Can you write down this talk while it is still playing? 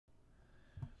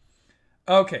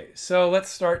Okay, so let's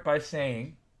start by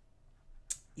saying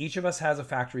each of us has a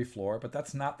factory floor, but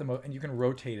that's not the most, and you can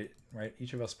rotate it, right?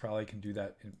 Each of us probably can do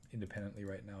that independently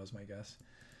right now, is my guess.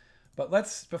 But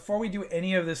let's, before we do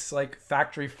any of this like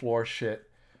factory floor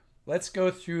shit, let's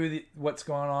go through what's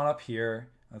going on up here.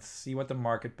 Let's see what the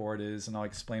market board is, and I'll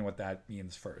explain what that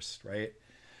means first, right?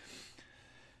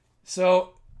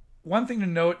 So one thing to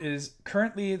note is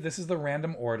currently this is the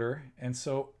random order, and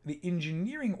so the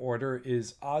engineering order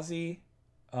is Ozzy,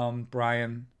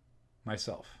 Brian,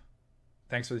 myself.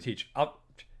 Thanks for the teach.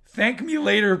 Thank me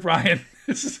later, Brian.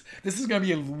 This is going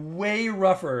to be way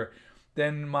rougher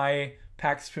than my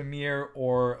PAX Premier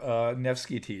or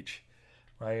Nevsky teach,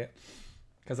 right?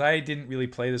 Because I didn't really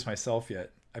play this myself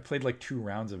yet. I played like 2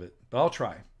 rounds of it, but I'll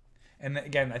try. And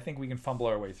again, I think we can fumble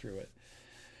our way through it.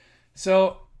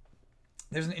 So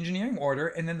there's an engineering order,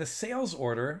 and then the sales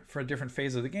order for a different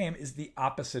phase of the game is the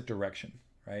opposite direction,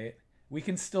 right? We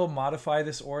can still modify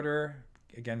this order.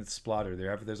 Again, it's Splotter.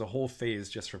 There's a whole phase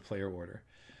just for player order.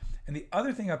 And the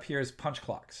other thing up here is punch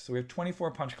clocks. So we have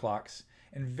 24 punch clocks,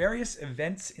 and various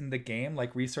events in the game,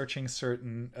 like researching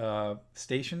certain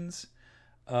stations,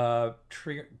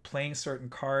 playing certain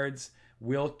cards,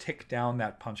 will tick down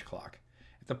that punch clock.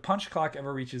 If the punch clock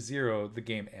ever reaches 0, the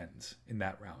game ends in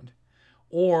that round.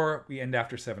 Or we end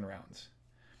after 7 rounds.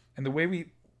 And the way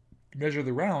we measure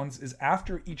the rounds is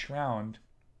after each round,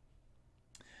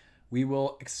 we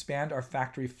will expand our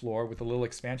factory floor with a little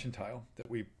expansion tile that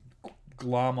we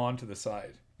glom onto the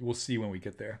side. We'll see when we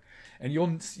get there. And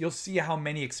you'll see how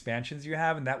many expansions you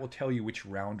have, and that will tell you which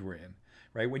round we're in.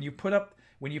 Right? When you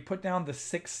put down the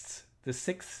sixth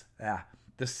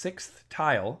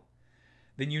tile,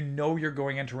 then you know you're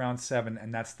going into round 7,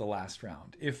 and that's the last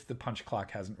round, if the punch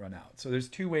clock hasn't run out. So there's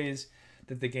 2 ways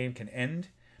that the game can end.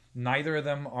 Neither of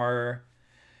them are,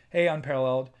 hey,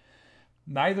 unparalleled.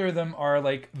 Neither of them are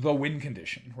like the win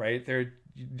condition, right? They're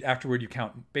afterward you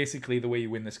count. Basically, the way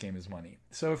you win this game is money.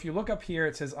 So if you look up here,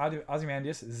 it says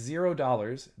Ozymandias,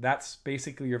 $0. That's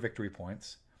basically your victory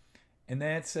points. And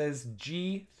then it says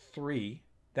G3.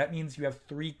 That means you have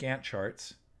 3 Gantt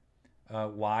charts.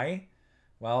 Why?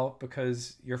 Well,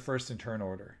 because you're first in turn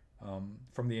order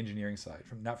from the engineering side,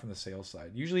 not from the sales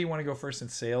side. Usually you want to go first in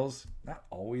sales. Not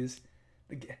always.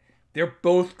 They're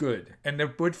both good, and they're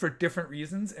good for different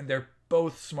reasons, and they're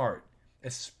both smart,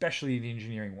 especially the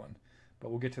engineering one. But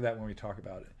we'll get to that when we talk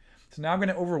about it. So now I'm going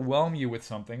to overwhelm you with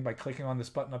something by clicking on this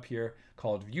button up here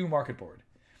called View Market Board.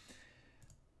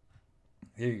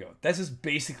 There you go. This is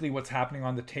basically what's happening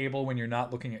on the table when you're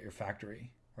not looking at your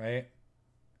factory, right?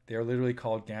 They're literally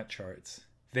called Gantt charts.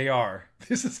 They are.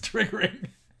 This is triggering.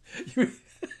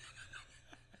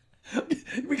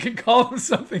 We can call them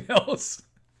something else.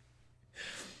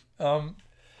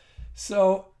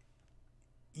 So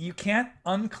you can't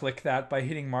unclick that by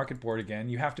hitting market board again.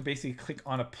 You have to basically click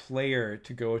on a player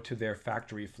to go to their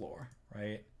factory floor,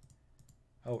 right?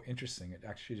 Oh, interesting. It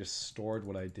actually just stored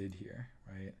what I did here,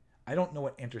 right? I don't know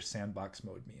what enter sandbox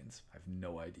mode means. I have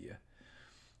no idea.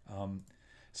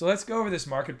 So let's go over this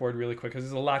market board really quick because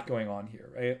there's a lot going on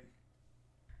here, right?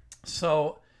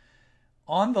 So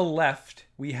on the left,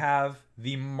 we have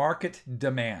the market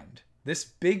demand. This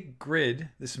big grid,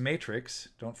 this matrix,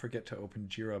 don't forget to open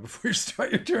Jira before you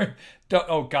start your turn.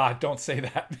 Oh God, don't say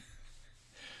that.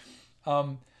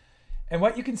 And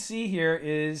what you can see here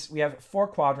is we have 4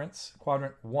 quadrants,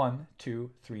 quadrant 1, 2,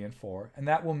 3, and 4. And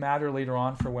that will matter later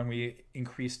on for when we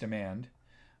increase demand.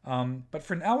 But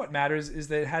for now, what matters is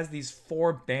that it has these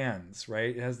 4 bands,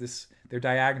 right? It has this, they're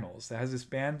diagonals. It has this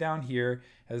band down here,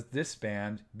 has this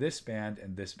band,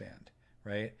 and this band,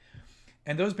 right?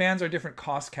 And those bands are different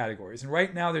cost categories. And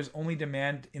right now, there's only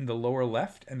demand in the lower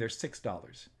left, and there's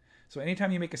 $6. So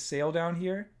anytime you make a sale down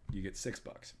here, you get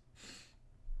 $6.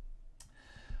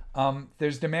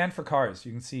 There's demand for cars.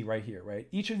 You can see right here, right?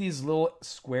 Each of these little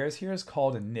squares here is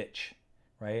called a niche,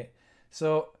 right?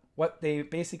 So what they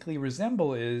basically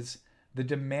resemble is the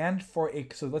demand for a,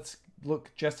 so let's look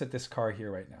just at this car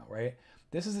here right now, right?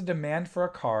 This is a demand for a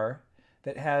car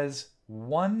that has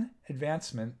 1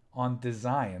 advancement on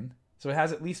design. So it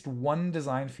has at least 1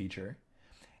 design feature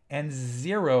and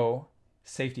 0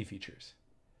 safety features.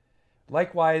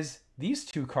 Likewise, these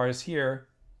 2 cars here,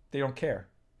 they don't care.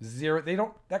 0, they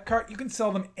don't, that car, you can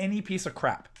sell them any piece of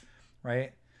crap,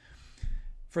 right?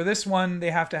 For this one, they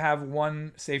have to have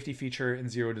 1 safety feature and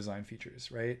 0 design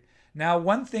features, right? Now,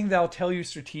 one thing that I'll tell you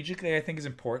strategically I think is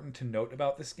important to note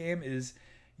about this game is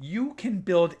you can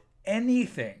build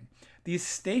anything. These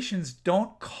stations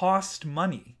don't cost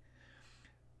money.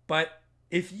 But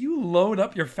if you load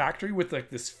up your factory with like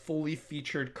this fully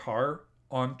featured car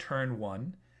on turn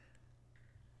 1,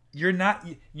 you're not,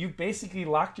 you've basically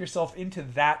locked yourself into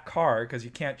that car because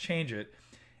you can't change it.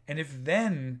 And if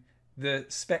then the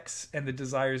specs and the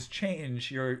desires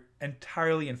change, you're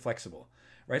entirely inflexible,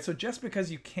 right? So just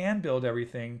because you can build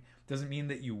everything doesn't mean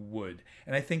that you would.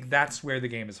 And I think that's where the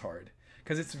game is hard,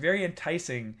 because it's very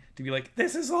enticing to be like,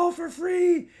 this is all for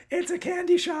free. It's a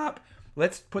candy shop.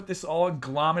 Let's put this all and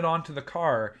glom it onto the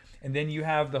car. And then you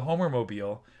have the Homer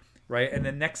mobile, right? And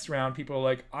then next round, people are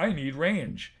like, I need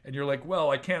range. And you're like, well,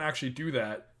 I can't actually do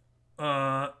that.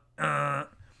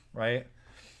 Right?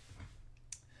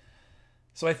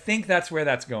 So I think that's where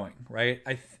that's going, right?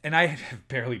 I have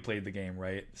barely played the game,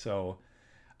 right? So,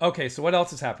 okay, so what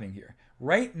else is happening here?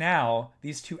 Right now,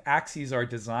 these two axes are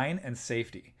design and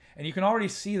safety. And you can already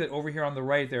see that over here on the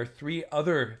right, there are three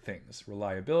other things: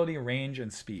 reliability, range,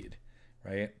 and speed,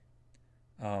 right?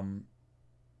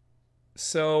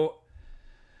 So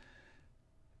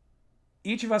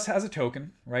each of us has a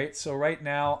token, right? So right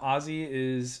now, Ozzy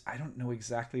is, I don't know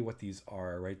exactly what these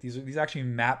are, right? These actually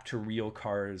map to real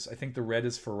cars. I think the red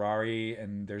is Ferrari,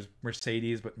 and there's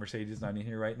Mercedes, but Mercedes is not in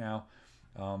here right now.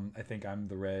 I think I'm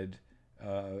the red.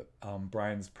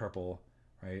 Brian's purple,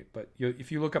 right? But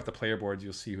if you look up the player boards,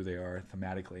 you'll see who they are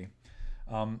thematically.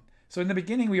 So in the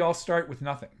beginning, we all start with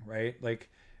nothing, right?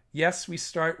 Like, yes, we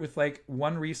start with like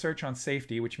one research on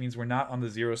safety, which means we're not on the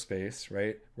 0 space,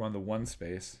 right? We're on the 1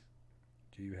 space.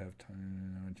 Do you have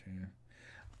time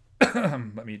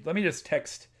to... let me just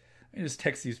text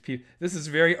these people. This is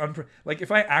very like,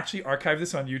 if I actually archive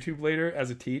this on YouTube later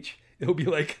as a teach, it'll be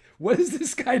like, what is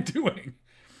this guy doing?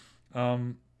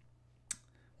 1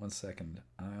 second.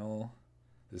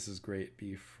 This is great.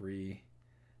 Be free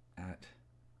at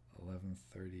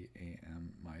 11:30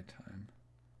 a.m. my time.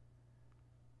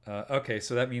 Okay,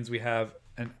 so that means we have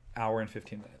an hour and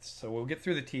 15 minutes. So we'll get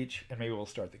through the teach and maybe we'll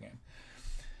start the game.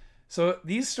 So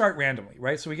these start randomly,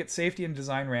 right? So we get safety and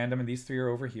design random, and these three are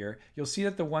over here. You'll see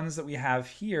that the ones that we have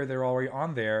here, they're already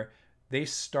on there. They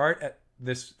start at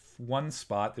this one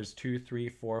spot. There's 2, 3,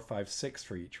 4, 5, 6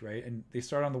 for each, right? And they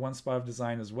start on the one spot of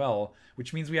design as well,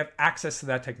 which means we have access to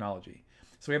that technology.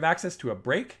 So we have access to a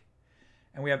brake,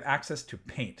 and we have access to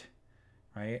paint,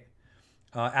 right?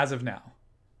 As of now,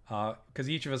 because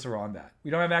each of us are on that.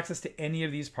 We don't have access to any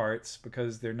of these parts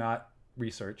because they're not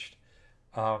researched.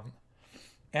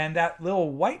 And that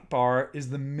little white bar is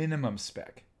the minimum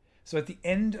spec. So at the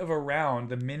end of a round,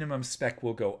 the minimum spec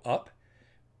will go up.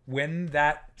 When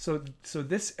that, so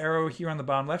this arrow here on the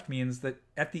bottom left means that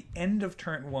at the end of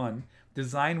turn 1,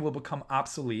 design will become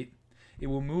obsolete. It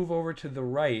will move over to the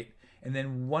right, and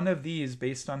then one of these,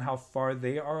 based on how far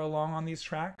they are along on these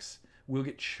tracks, will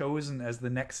get chosen as the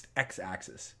next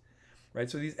x-axis, right?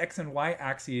 So these x and y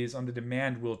axes on the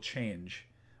demand will change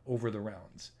over the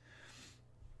rounds.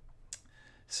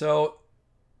 So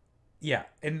yeah,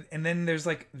 and then there's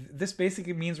like, this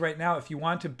basically means right now, if you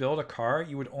want to build a car,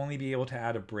 you would only be able to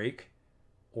add a brake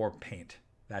or paint.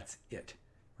 That's it,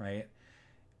 right?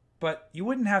 But you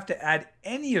wouldn't have to add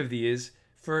any of these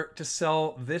to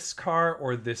sell this car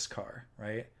or this car,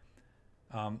 right?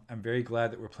 I'm very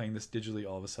glad that we're playing this digitally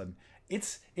all of a sudden.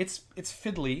 It's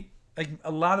fiddly. Like,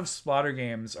 a lot of Splotter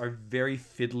games are very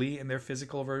fiddly in their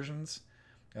physical versions.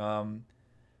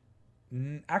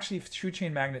 Actually, True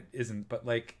Chain Magnet isn't, but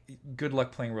like, good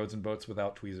luck playing Roads and Boats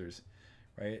without tweezers,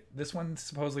 right? This one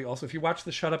supposedly also, if you watch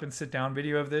the Shut Up and Sit Down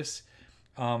video of this,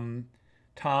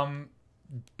 Tom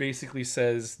basically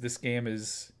says this game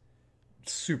is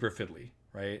super fiddly,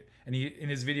 right? And he, in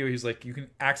his video, he's like, you can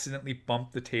accidentally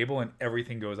bump the table and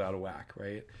everything goes out of whack,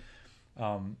 right?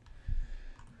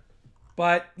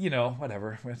 But, you know,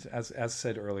 whatever. As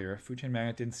said earlier, Food Chain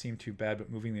Magnet didn't seem too bad,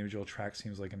 but moving the individual track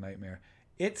seems like a nightmare.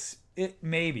 It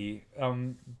maybe.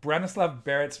 Branislav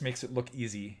Barretts makes it look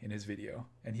easy in his video,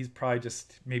 and he's probably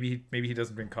just, maybe he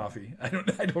doesn't drink coffee. I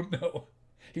don't know.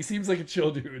 He seems like a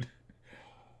chill dude.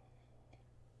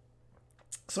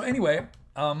 So anyway,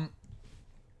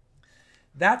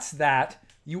 that's that.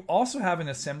 You also have an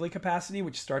assembly capacity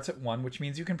which starts at 1, which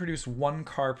means you can produce 1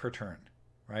 car per turn,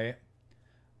 right?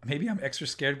 Maybe I'm extra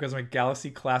scared because I'm a Galaxy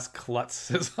class klutz,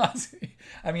 says Ozzy.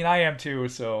 I mean, I am too,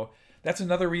 so that's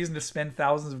another reason to spend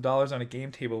thousands of dollars on a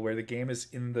game table where the game is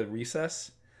in the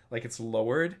recess, like it's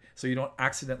lowered, so you don't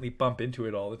accidentally bump into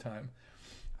it all the time.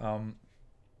 And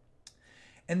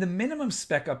the minimum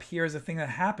spec up here is a thing that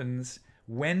happens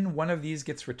when one of these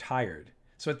gets retired.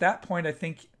 So at that point, I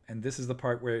think, and this is the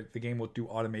part where the game will do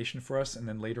automation for us, and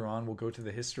then later on we'll go to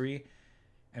the history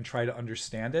and try to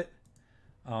understand it.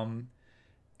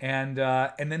 And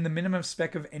then the minimum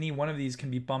spec of any one of these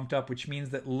can be bumped up, which means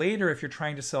that later, if you're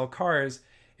trying to sell cars,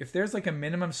 if there's like a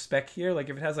minimum spec here, like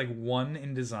if it has like 1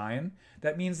 in design,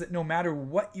 that means that no matter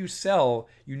what you sell,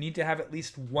 you need to have at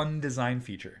least 1 design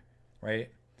feature, right?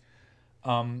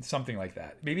 Something like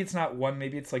that. Maybe it's not 1,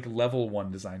 maybe it's like level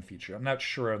 1 design feature. I'm not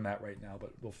sure on that right now,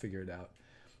 but we'll figure it out.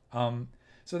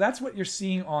 So that's what you're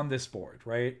seeing on this board,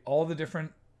 right? All the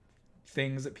different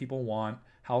things that people want,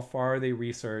 how far they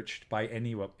researched by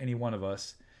any one of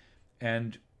us,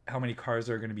 and how many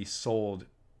cars are going to be sold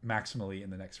maximally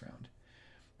in the next round.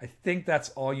 I think that's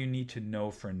all you need to know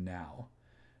for now.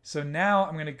 So now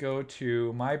I'm going to go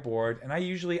to my board, and I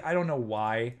don't know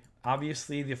why.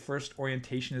 Obviously, the first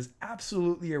orientation is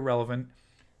absolutely irrelevant,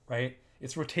 right?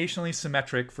 It's rotationally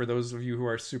symmetric for those of you who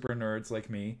are super nerds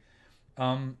like me.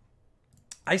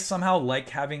 I somehow like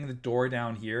having the door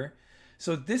down here.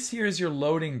 So this here is your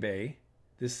loading bay,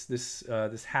 this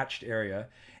hatched area,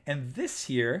 and this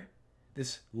here,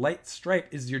 this light stripe,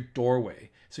 is your doorway.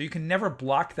 So you can never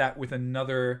block that with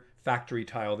another factory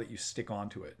tile that you stick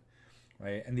onto it,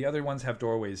 right? And the other ones have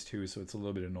doorways too, so it's a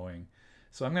little bit annoying.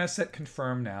 So I'm going to set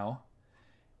confirm now.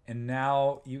 And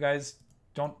now you guys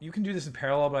you can do this in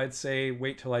parallel, but I'd say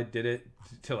wait till I did it.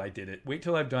 Wait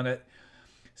till I've done it.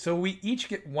 So we each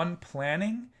get 1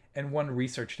 planning and 1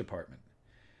 research department.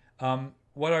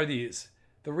 What are these?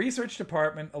 The research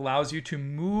department allows you to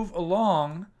move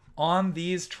along on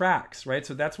these tracks, right?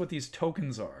 So that's what these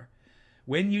tokens are.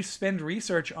 When you spend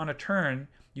research on a turn,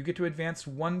 you get to advance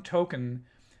 1 token.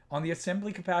 On the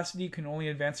assembly capacity, you can only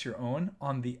advance your own.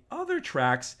 On the other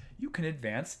tracks, you can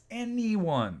advance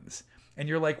anyone's. And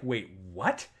you're like, wait,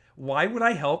 what? Why would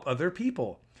I help other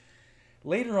people?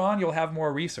 Later on, you'll have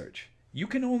more research. You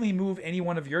can only move any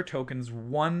one of your tokens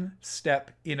 1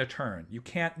 step in a turn. You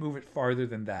can't move it farther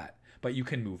than that, but you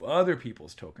can move other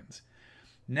people's tokens.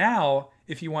 Now,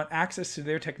 if you want access to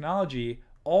their technology,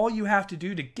 all you have to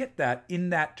do to get that in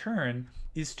that turn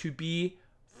is to be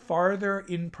farther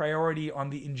in priority on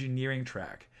the engineering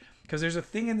track. Because there's a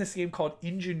thing in this game called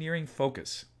engineering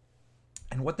focus.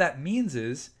 And what that means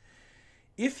is,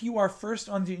 if you are first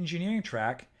on the engineering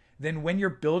track, then when you're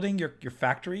building your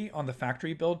factory on the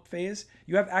factory build phase,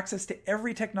 you have access to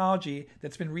every technology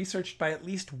that's been researched by at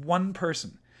least 1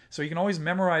 person. So you can always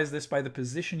memorize this by the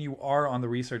position you are on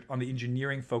the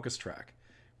engineering focus track,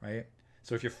 right?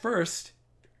 So if you're first,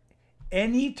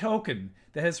 any token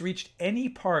that has reached any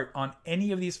part on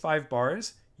any of these 5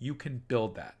 bars, you can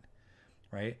build that,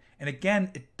 right? And again,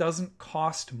 it doesn't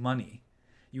cost money.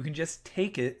 You can just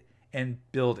take it and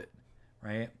build it,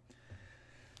 right?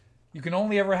 You can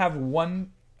only ever have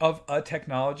 1 of a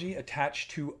technology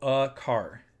attached to a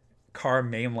car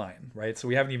mainline, right? So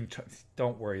we haven't even,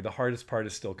 don't worry, the hardest part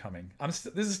is still coming. This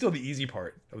is still the easy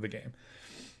part of the game.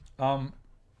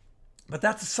 But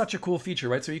that's such a cool feature,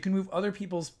 right? So you can move other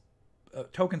people's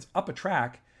tokens up a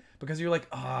track because you're like,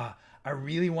 I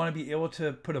really want to be able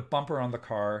to put a bumper on the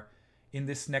car in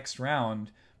this next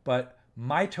round, but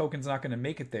my token's not going to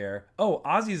make it there. Oh,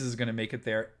 Ozzy's is going to make it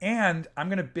there, and I'm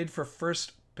going to bid for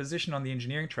first position on the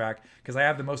engineering track because I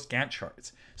have the most Gantt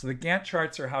charts. So the Gantt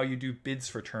charts are how you do bids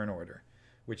for turn order,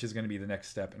 which is going to be the next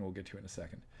step, and we'll get to in a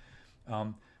second.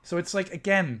 So it's like,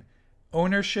 again,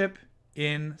 ownership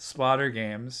in spotter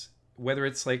games, whether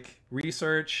it's like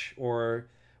research or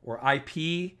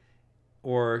IP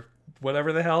or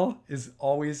whatever the hell, is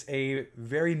always a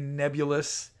very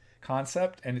nebulous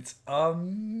concept, and it's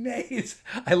amazing.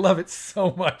 I love it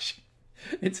so much.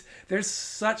 There's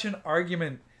such an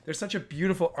argument. There's such a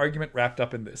beautiful argument wrapped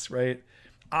up in this, right?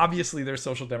 Obviously, they're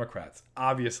social democrats.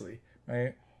 Obviously,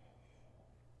 right?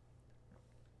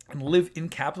 And live in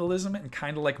capitalism and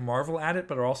kind of like marvel at it,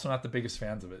 but are also not the biggest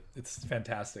fans of it. It's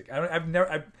fantastic. I'm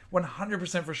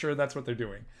 100% for sure that's what they're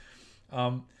doing.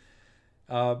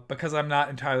 Because I'm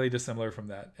not entirely dissimilar from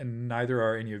that, and neither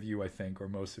are any of you, I think, or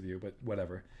most of you, but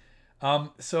whatever. And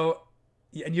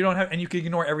you can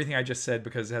ignore everything I just said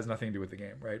because it has nothing to do with the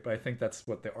game, right? But I think that's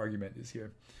what the argument is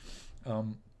here.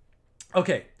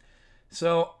 Okay,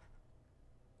 so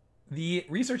the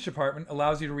research department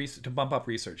allows you to bump up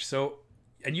research. So,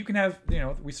 and you can have,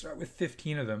 we start with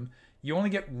 15 of them. You only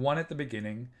get 1 at the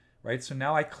beginning, right? So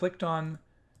now I clicked on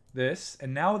this,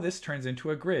 and now this turns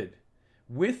into a grid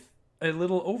with a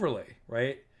little overlay,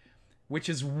 right? Which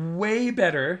is way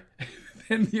better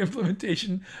than the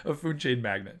implementation of Food Chain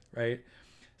Magnet, right?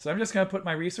 So I'm just going to put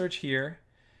my research here,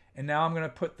 and now I'm going to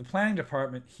put the planning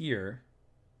department here.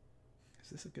 Is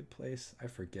this a good place? I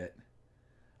forget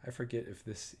if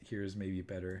this here is maybe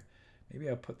better. Maybe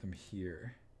I'll put them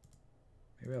here.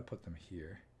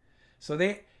 So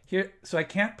so I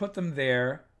can't put them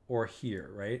there or here,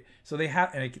 right? So they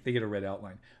get a red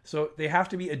outline. So they have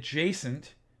to be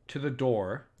adjacent to the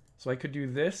door. So I could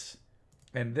do this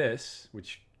and this,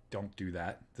 which don't do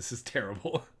that. This is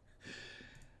terrible.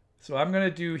 So I'm going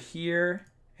to do here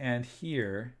and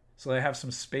here, so I have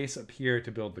some space up here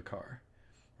to build the car,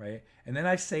 right? And then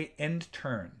I say end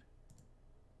turn.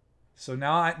 So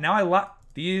now I lock.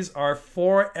 These are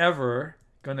forever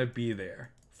going to be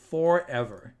there.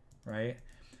 Forever, right?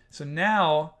 So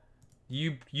now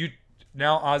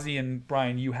now Ozzy and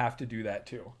Brian, you have to do that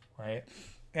too, right?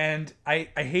 And I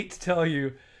hate to tell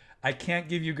you, I can't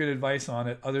give you good advice on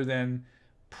it other than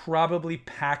probably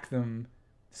pack them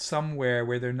somewhere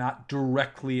where they're not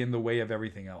directly in the way of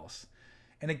everything else.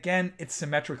 And again, it's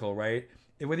symmetrical, right?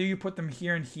 Whether you put them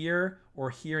here and here or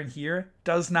here and here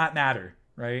does not matter,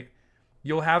 right?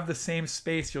 You'll have the same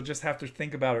space. You'll just have to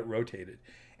think about it rotated.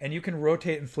 And you can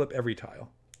rotate and flip every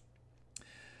tile.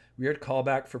 Weird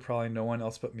callback for probably no one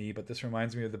else but me, but this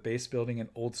reminds me of the base building in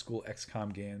old school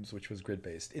XCOM games, which was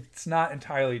grid-based. It's not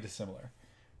entirely dissimilar,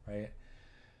 right?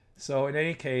 So in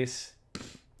any case,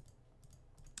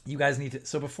 you guys need to...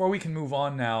 So before we can move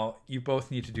on now, you both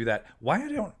need to do that. Why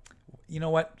I don't... You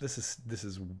know what? This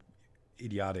is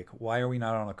idiotic. Why are we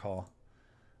not on a call?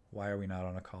 Why are we not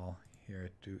on a call? Here,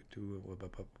 do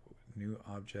new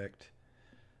object.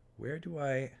 Where do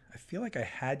I feel like I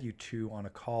had you two on a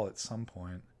call at some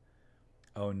point.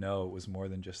 Oh no, it was more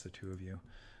than just the two of you.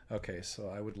 Okay, so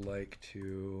I would like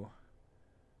to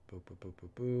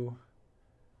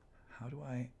How do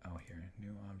I... Oh, here,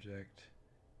 new object,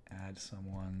 add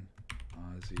someone,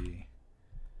 Ozzy.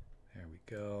 There we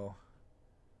go.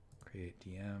 Create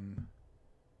DM,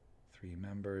 3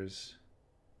 members.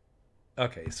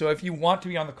 Okay, so if you want to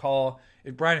be on the call,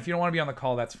 Brian, if you don't want to be on the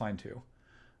call, that's fine too.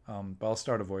 But I'll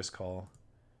start a voice call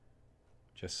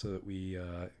just so that we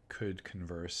could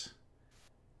converse.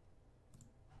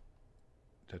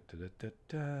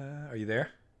 Are you there?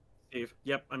 Steve,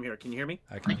 yep, I'm here. Can you hear me?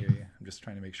 I can hear you. I'm just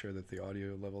trying to make sure that the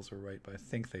audio levels are right, but I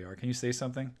think they are. Can you say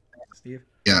something, Steve?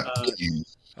 Yeah.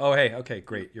 Oh, hey. Okay,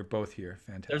 great. You're both here.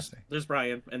 Fantastic. There's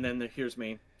Brian, and then here's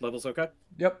me. Levels okay?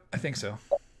 Yep, I think so.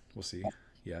 We'll see.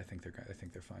 Yeah, I think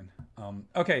they're fine.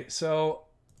 Okay, so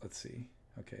let's see.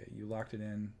 Okay, you locked it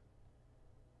in.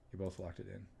 You both locked it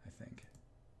in, I think.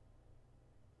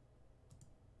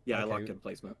 Yeah, okay. I locked in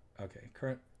placement. Okay,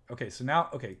 current. Okay, so now,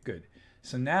 okay, good.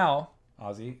 So now,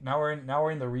 Ozzy, now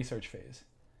we're in the research phase.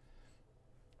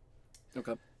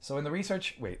 Okay. So in the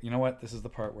research, wait, you know what? This is the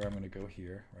part where I'm going to go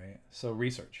here, right? So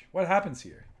research. What happens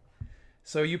here?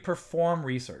 So you perform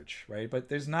research, right? But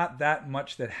there's not that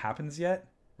much that happens yet,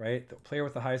 right? The player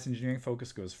with the highest engineering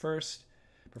focus goes first.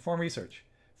 Perform research.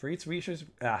 For each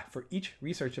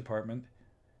research department,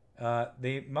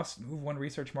 they must move 1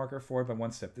 research marker forward by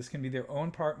 1 step. This can be their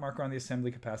own part marker on the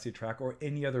assembly capacity track or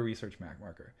any other research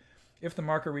marker. If the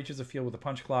marker reaches a field with a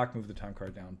punch clock, move the time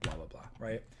card down, blah, blah, blah,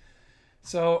 right?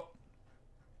 So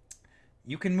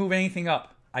you can move anything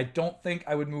up. I don't think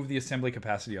I would move the assembly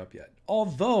capacity up yet.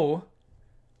 Although,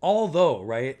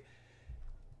 right,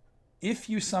 if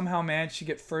you somehow manage to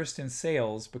get first in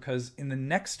sales, because in the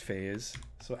next phase,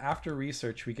 so after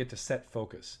research, we get to set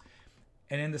focus.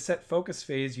 And in the set focus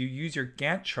phase, you use your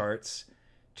Gantt charts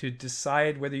to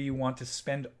decide whether you want to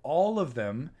spend all of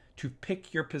them to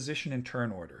pick your position in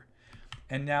turn order.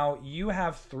 And now you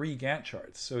have 3 Gantt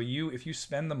charts. So if you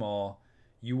spend them all,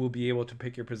 you will be able to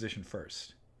pick your position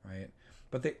first, right?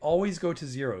 But they always go to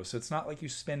 0. So it's not like you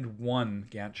spend 1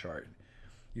 Gantt chart.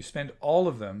 You spend all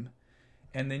of them,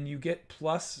 and then you get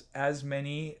plus as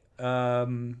many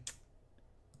planning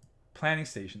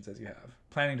stations as you have,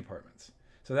 planning departments.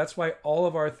 So that's why all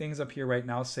of our things up here right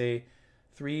now say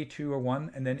 3, 2, or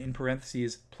 1, and then in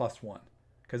parentheses +1,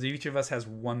 because each of us has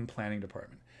 1 planning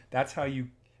department. That's how you,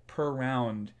 per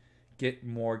round, get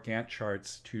more Gantt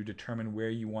charts to determine where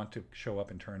you want to show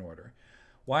up in turn order.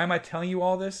 Why am I telling you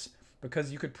all this?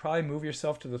 Because you could probably move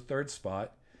yourself to the 3rd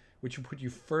spot, which would put you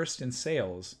first in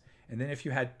sales. And then if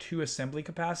you had 2 assembly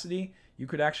capacity, you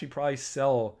could actually probably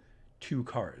sell 2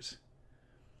 cars.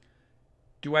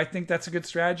 Do I think that's a good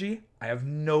strategy? I have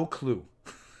no clue.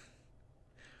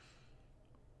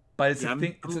 But it's a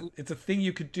thing. It's a thing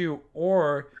you could do,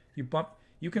 or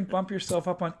you can bump yourself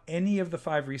up on any of the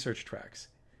 5 research tracks,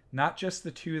 not just the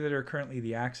 2 that are currently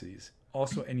the axes,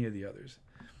 also any of the others.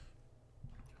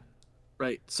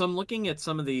 Right. So I'm looking at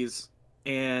some of these,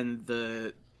 and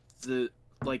the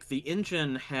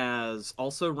engine has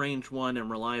also range 1 and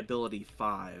reliability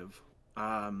 5.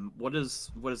 What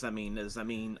does that mean?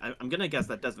 I'm gonna guess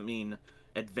that doesn't mean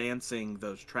advancing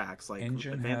those tracks, like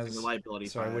engine advancing has reliability.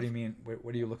 Sorry, 5. what do you mean?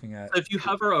 What are you looking at? So if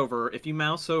you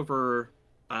mouse over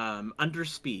under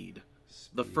speed,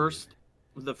 the first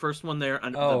one there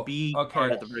under the B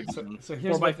part at the very beginning. So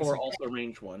here's 4x4 also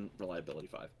range 1, reliability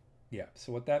 5. Yeah.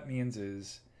 So what that means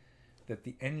is that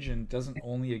the engine doesn't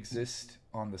only exist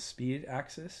on the speed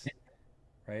axis,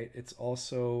 right? It's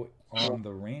also on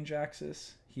the range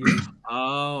axis here.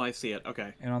 Oh, I see it.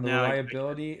 Okay. And on the Now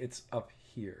reliability, it's up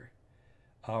here.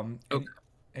 Okay.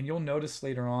 And you'll notice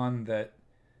later on that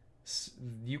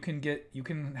you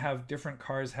can have different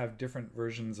cars have different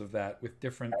versions of that with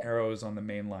different arrows on the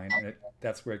main line, and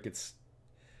that's where it gets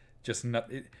just not.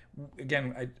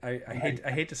 Again, I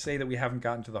hate to say that we haven't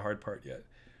gotten to the hard part yet.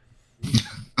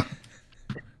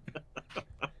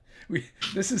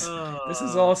 This is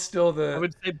all still the. I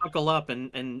would say buckle up,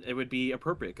 and it would be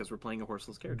appropriate because we're playing a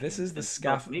horseless carriage. This is the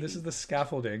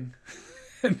scaffolding,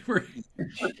 and we're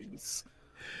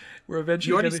eventually.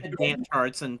 You already said Gantt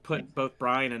charts and put both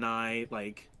Brian and I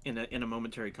like in a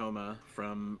momentary coma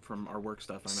from our work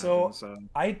stuff. I imagine, so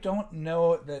I don't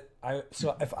know that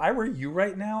So if I were you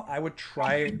right now, I would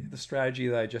try the strategy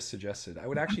that I just suggested. I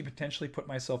would actually potentially put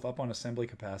myself up on assembly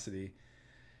capacity,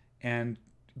 and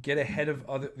get ahead of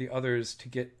the others to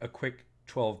get a quick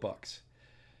 $12.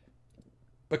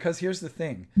 Because here's the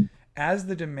thing, as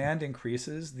the demand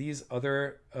increases, these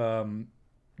other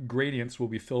gradients will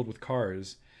be filled with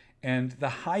cars, and the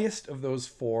highest of those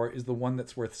 4 is the one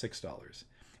that's worth $6,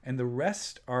 and the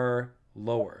rest are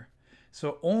lower.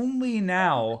 So only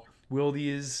now will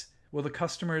the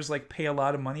customers like pay a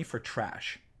lot of money for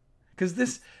trash, because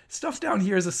this stuff down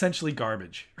here is essentially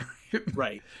garbage.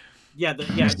 Right. Yeah, we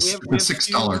have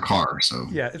 $6 car, so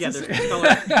yeah, there's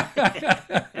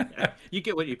 $6. You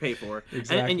get what you pay for.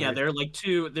 Exactly. And yeah, there are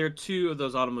two of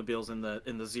those automobiles in the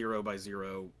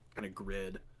 0x0 kind of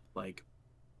grid, like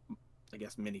I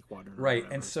guess mini quadrant. Right,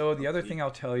 and so the other thing I'll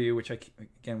tell you, which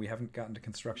again we haven't gotten to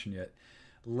construction yet,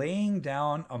 laying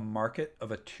down a market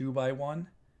of a 2x1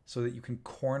 so that you can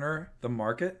corner the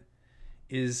market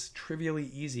is trivially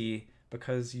easy,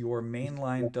 because your main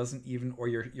line doesn't even, or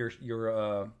your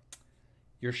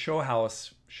show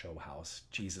house,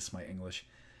 Jesus, my English,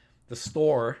 the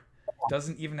store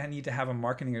doesn't even need to have a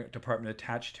marketing department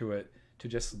attached to it to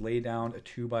just lay down a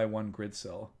 2x1 grid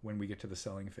cell when we get to the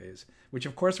selling phase. Which,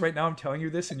 of course, right now I'm telling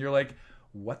you this and you're like,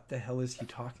 what the hell is he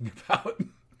talking about?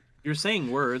 You're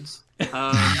saying words.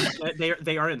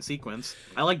 They are in sequence.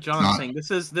 I like John saying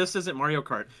this isn't Mario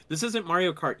Kart. This isn't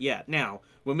Mario Kart yet. Now,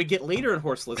 when we get later in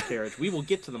Horseless Carriage, we will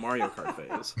get to the Mario Kart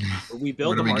phase. Where we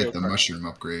build Where do we get the mushroom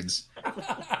upgrades?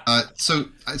 So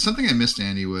something I missed,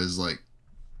 Andy, was like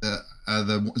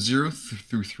the 0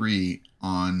 through 3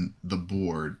 on the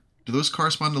board. Do those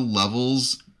correspond to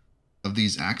levels of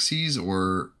these axes,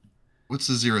 or what's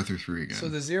the 0 through 3 again? So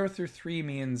the 0 through 3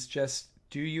 means just,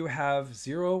 do you have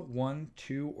 0, 1,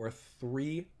 2, or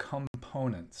 3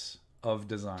 components of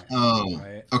design? Oh,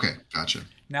 right? Okay, gotcha.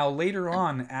 Now later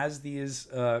on, as these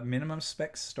minimum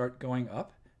specs start going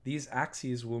up, these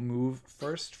axes will move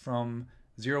first from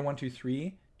 0, 1, 2,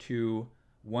 3 to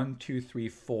 1, 2, 3,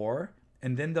 4,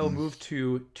 and then they'll move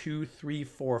to 2, 3,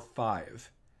 4, 5.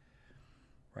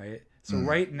 Right? So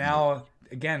right now,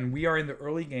 again, we are in the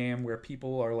early game where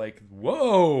people are like,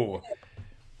 whoa,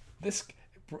 this...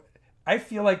 I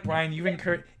feel like, Brian,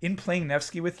 in playing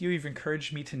Nevsky with you, you've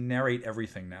encouraged me to narrate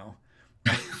everything now.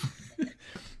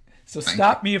 So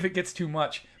stop me if it gets too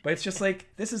much. But it's just like,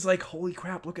 this is like, holy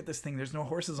crap, look at this thing. There's no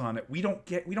horses on it. We don't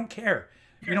care.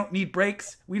 We don't need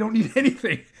brakes. We don't need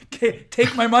anything. Okay,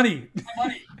 take my money.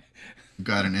 You've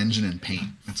got an engine and paint.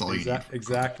 That's all you need.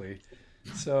 Exactly.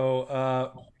 So...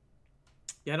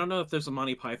 yeah, I don't know if there's a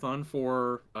Monty Python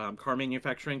for car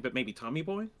manufacturing, but maybe Tommy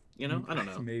Boy? I don't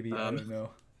know. Maybe, I don't know.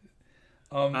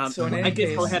 So I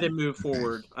did go ahead and move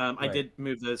forward. Right. I did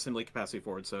move the assembly capacity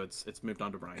forward, so it's moved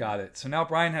on to Brian. Got it. So now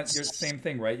Brian has your same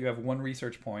thing, right? You have 1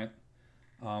 research point.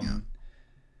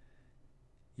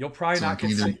 You'll probably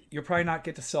not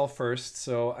get to sell first.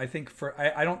 So I think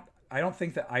I don't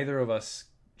think that either of us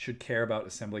should care about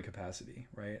assembly capacity,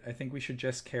 right? I think we should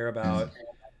just care about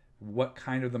what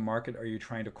kind of the market are you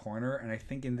trying to corner. And I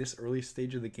think in this early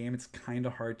stage of the game, it's kind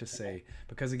of hard to say,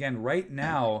 because again, right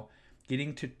now,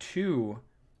 getting to 2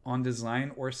 on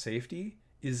design or safety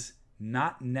is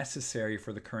not necessary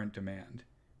for the current demand,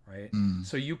 right?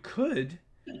 So you could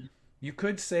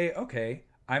say, okay,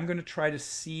 I'm going to try to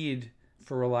seed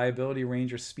for reliability,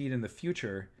 range, or speed in the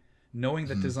future, knowing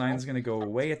that design is going to go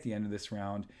away at the end of this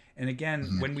round. And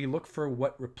again, when we look for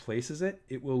what replaces it,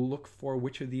 it will look for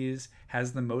which of these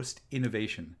has the most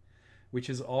innovation, which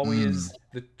is always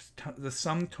the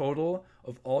sum total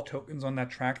of all tokens on that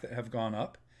track that have gone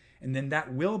up. And then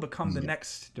that will become the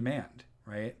next demand,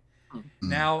 right?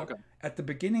 Now, at the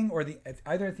beginning or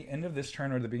either at the end of this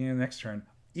turn or the beginning of the next turn,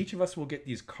 each of us will get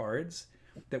these cards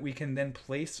that we can then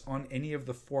place on any of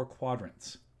the 4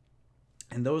 quadrants.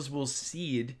 And those will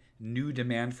seed new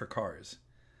demand for cars.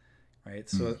 right?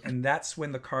 So, and that's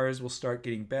when the cars will start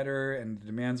getting better and the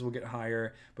demands will get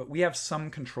higher, but we have some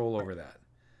control over that.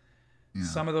 Yeah.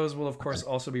 Some of those will, of course,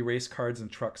 also be race cars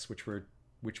and trucks, which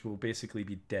will basically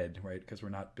be dead, right? Because we're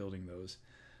not building those.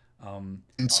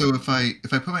 And so if I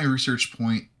put my research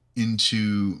point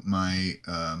into my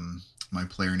my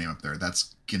player name up there,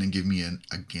 that's gonna give me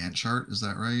a Gantt chart. Is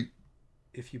that right?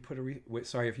 If you put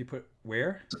if you put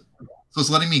where? So it's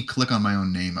letting me click on my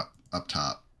own name up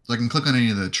top. So I can click on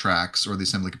any of the tracks or the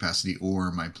assembly capacity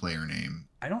or my player name.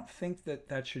 I don't think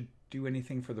that should do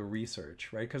anything for the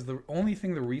research, right? Because the only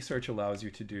thing the research allows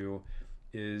you to do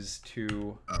is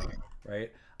to,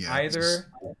 right? Yeah, Either.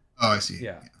 I see.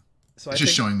 Yeah. So it's I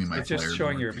just think showing me my it's player just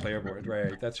showing board. your player board,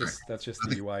 right? That's just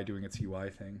the UI doing its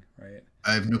UI thing, right?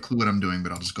 I have no clue what I'm doing,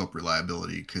 but I'll just go up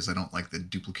reliability because I don't like the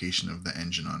duplication of the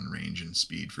engine on range and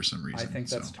speed for some reason. I think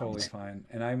that's totally fine,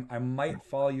 and I might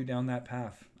follow you down that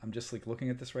path. I'm just like looking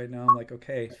at this right now. I'm like,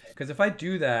 okay, because if I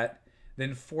do that,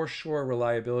 then for sure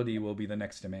reliability will be the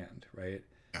next demand, right?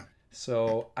 Yeah.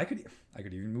 So I could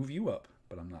even move you up,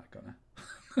 but I'm not gonna.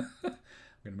 I'm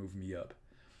gonna move me up.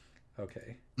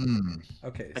 Okay.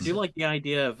 Okay. I do like the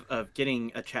idea of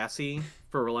getting a chassis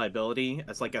for reliability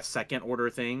as like a second order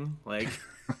thing, like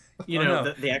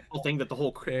the actual thing that the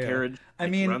whole carriage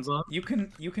runs on. You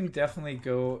can definitely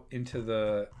go into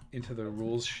the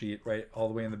rules sheet right all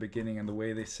the way in the beginning, and the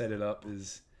way they set it up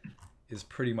is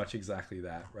pretty much exactly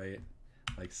that, right?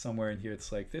 Like somewhere in here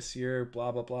it's like this year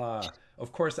blah blah blah.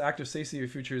 Of course, active safety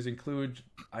features include.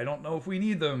 I don't know if we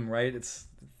need them, right? It's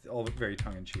all very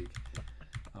tongue in cheek.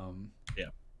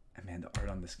 And man, the art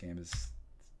on this game is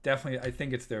definitely. I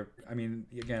think it's their. I mean,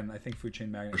 again, I think Food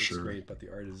Chain Magnet is great, but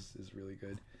the art is really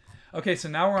good. Okay, so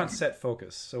now we're on set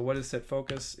focus. So what is set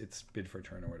focus? It's bid for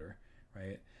turn order,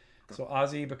 right? So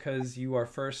Ozzy, because you are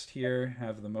first here,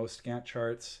 have the most Gantt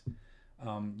charts.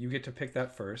 You get to pick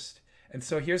that first. And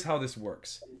so here's how this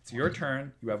works. It's your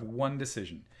turn. You have one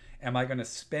decision. Am I going to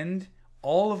spend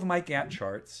all of my Gantt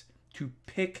charts to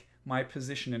pick my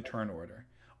position in turn order?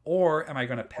 Or am I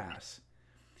going to pass?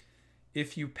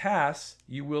 If you pass,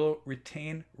 you will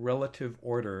retain relative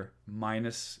order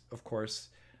minus, of course,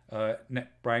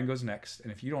 Brian goes next.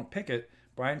 And if you don't pick it,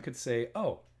 Brian could say,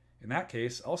 oh, in that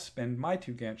case, I'll spend my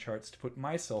 2 Gantt charts to put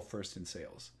myself first in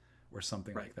sales or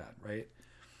something like that, right?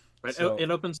 Right. So, it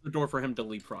opens the door for him to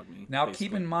leapfrog me. Now,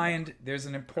 keep in mind, there's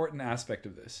an important aspect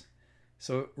of this.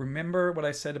 So remember what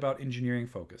I said about engineering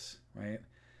focus, right?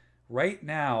 Right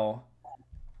now,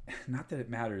 not that it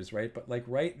matters, right? But like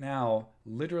right now,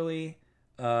 literally,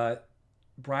 Brian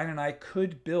and I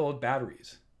could build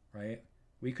batteries, right?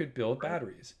 We could build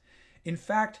batteries. In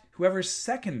fact, whoever's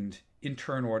second in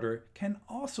turn order can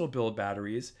also build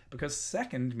batteries, because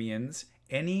second means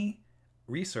any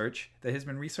research that has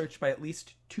been researched by at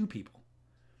least 2 people,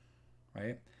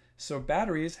 right? So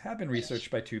batteries have been researched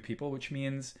by 2 people, which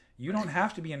means you don't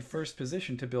have to be in first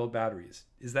position to build batteries.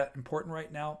 Is that important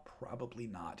right now? Probably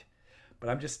not. But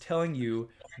I'm just telling you,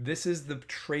 this is the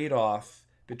trade-off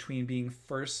between being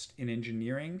first in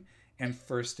engineering and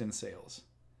first in sales,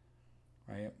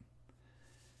 right?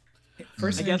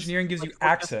 First in engineering gives you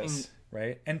access,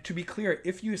 right? And to be clear,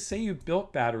 if you say you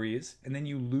built batteries and then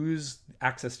you lose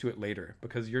access to it later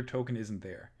because your token isn't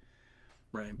there,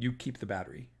 right? You keep the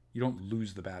battery. You don't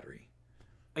lose the battery.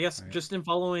 I guess just in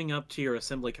following up to your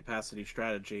assembly capacity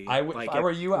strategy, if I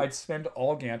were you, I'd spend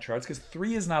all Gantt charts, because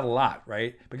 3 is not a lot,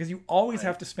 right? Because you always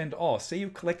have to spend all. Say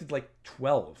you've collected like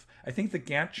 12. I think the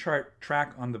Gantt chart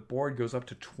track on the board goes up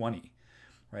to 20,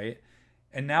 right?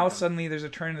 And now suddenly there's a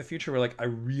turn in the future where like, I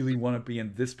really want to be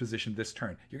in this position this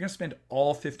turn. You're going to spend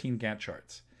all 15 Gantt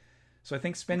charts. So I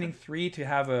think spending 3 to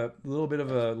have a little bit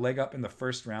of a leg up in the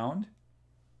first round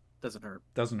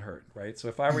doesn't hurt, right? So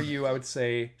if I were you, I would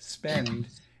say spend,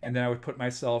 and then I would put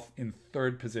myself in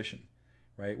third position,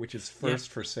 right? Which is first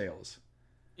for sales.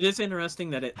 It is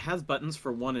interesting that it has buttons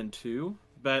for 1 and 2,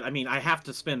 but I mean, I have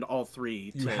to spend all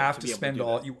 3. You have to spend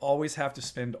all. You always have to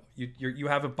spend. You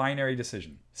have a binary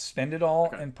decision: spend it all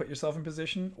and put yourself in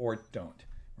position, or don't,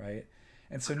 right?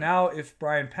 And so now, if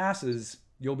Brian passes,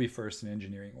 you'll be first in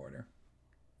engineering order.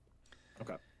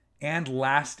 Okay. And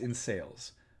last in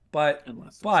sales. But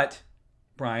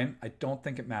Brian, I don't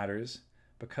think it matters,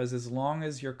 because as long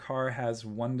as your car has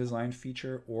 1 design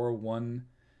feature or 1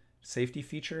 safety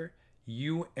feature,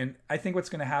 and I think what's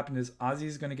going to happen is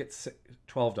Ozzy's going to get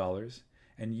 $12,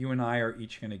 and you and I are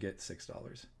each going to get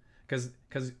 $6,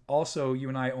 because also you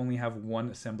and I only have 1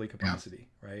 assembly capacity,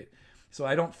 right? So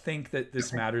I don't think that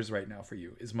this matters right now for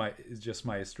you. Is just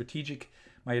my strategic,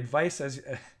 my advice as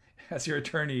your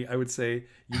attorney. I would say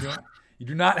you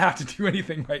do not have to do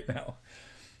anything right now.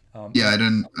 I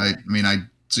mean, I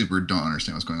super don't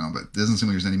understand what's going on, but it doesn't seem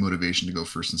like there's any motivation to go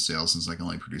first in sales since I can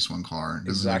only produce one car. It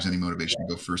doesn't seem like there's any motivation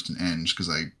to go first in Eng because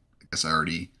I guess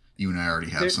you and I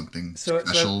already have something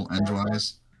special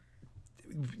Eng-wise.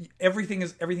 Everything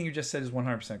you just said is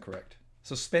 100% correct.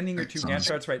 So spending your 2 Gantt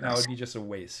charts right now would be just a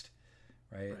waste,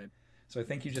 right? So I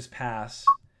think you just pass,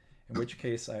 in which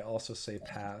case I also say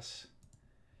pass.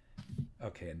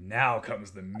 Okay, now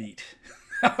comes the meat.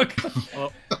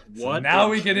 What? Now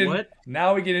we get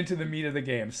into the meat of the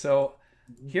game. So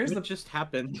here's what just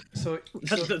happened. So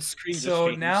the screen just so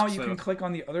changed, now you can click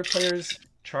on the other players'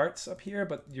 charts up here,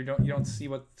 but you don't see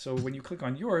what. So when you click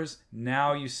on yours,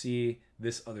 now you see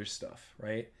this other stuff,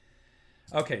 right?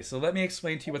 Okay, so let me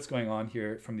explain to you what's going on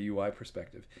here from the UI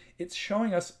perspective. It's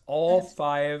showing us all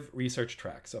 5 research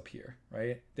tracks up here,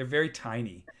 right? They're very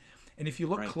tiny. And if you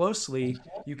look closely,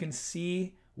 you can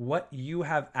see what you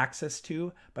have access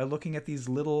to by looking at these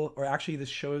little, or actually this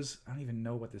shows, I don't even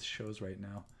know what this shows right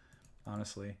now,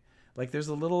 honestly. Like there's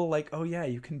a little like, oh yeah,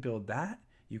 you can build that,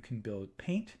 you can build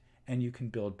paint, and you can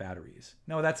build batteries.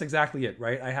 No, that's exactly it,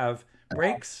 right? I have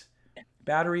brakes,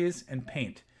 batteries, and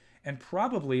paint. And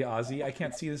probably, Ozzy, I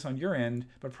can't see this on your end,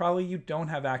 but probably you don't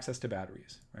have access to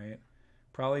batteries, right?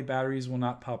 Probably batteries will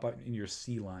not pop up in your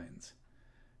C lines,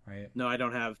 right? No, I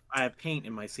don't have. I have paint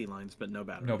in my C lines, but no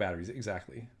batteries. No batteries,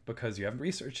 exactly, because you haven't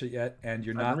researched it yet, and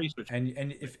you're not.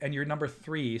 And you're number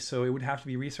 3, so it would have to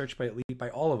be researched by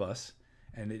all of us,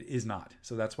 and it is not.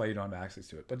 So that's why you don't have access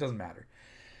to it. But it doesn't matter.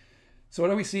 So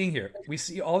what are we seeing here? We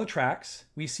see all the tracks.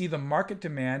 We see the market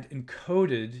demand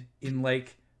encoded in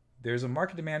like. There's a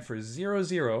market demand for 0,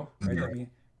 0, right?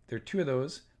 There are 2 of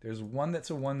those. There's one that's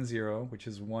a 1, 0, which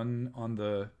is one on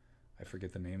the, I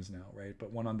forget the names now, right?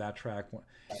 But one on that track.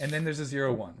 And then there's a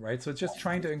 0, 1, right? So it's just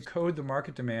trying to encode the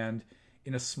market demand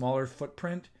in a smaller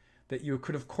footprint that you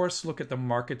could, of course, look at the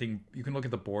marketing, you can look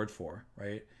at the board for,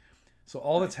 right? So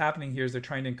all that's happening here is they're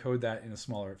trying to encode that in a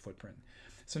smaller footprint.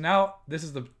 So now this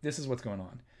is what's going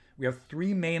on. We have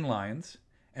 3 main lines.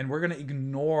 And we're going to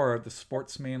ignore the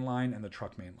sports main line and the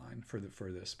truck main line for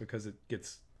this because it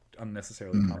gets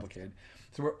unnecessarily complicated.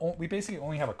 So we basically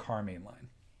only have a car main line.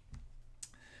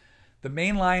 The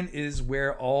main line is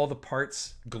where all the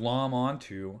parts glom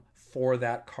onto for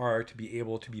that car to be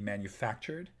able to be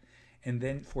manufactured. And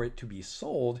then for it to be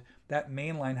sold, that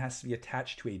main line has to be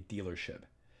attached to a dealership,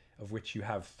 of which you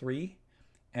have 3.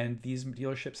 And these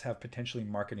dealerships have potentially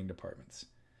marketing departments.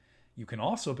 You can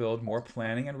also build more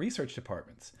planning and research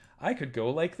departments. I could go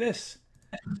like this.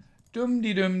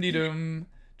 Dum-de-dum-de-dum.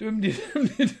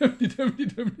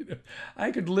 Dum-de-dum-de-dum-de-dum-de-dum.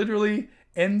 I could literally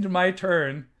end my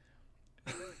turn.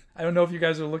 I don't know if you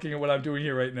guys are looking at what I'm doing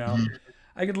here right now.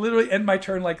 I could literally end my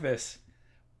turn like this,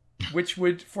 which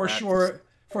would for sure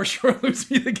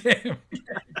lose me the game.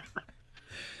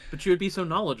 But you would be so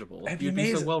knknowledgeable. You'd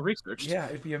be so well researched. Yeah,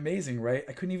 it'd be amazing, right?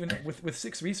 I couldn't even with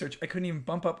 6 research, I couldn't even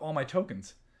bump up all my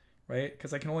tokens. Right?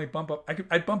 Because I can only bump up.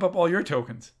 I'd bump up all your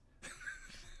tokens.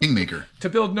 Kingmaker. To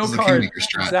build no card.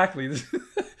 Exactly.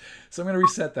 So I'm going to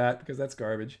reset that because that's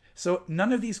garbage. So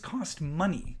none of these cost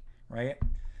money, right?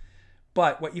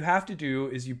 But what you have to do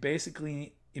is you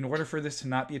basically, in order for this to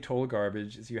not be a total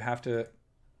garbage, is you have to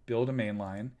build a main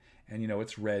line. And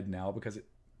it's red now because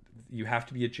you have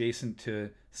to be adjacent to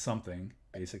something,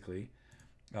 basically.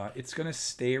 It's going to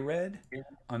stay red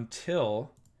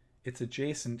until it's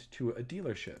adjacent to a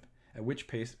dealership. At which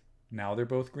pace, now they're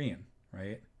both green,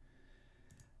 right?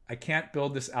 I can't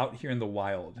build this out here in the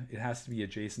wild. It has to be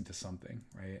adjacent to something,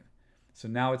 right? So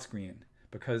now it's green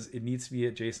because it needs to be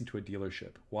adjacent to a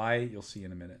dealership. Why? You'll see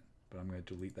in a minute, but I'm going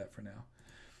to delete that for now.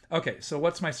 Okay, so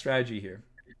what's my strategy here?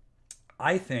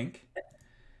 I think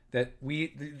that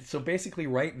so basically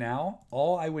right now,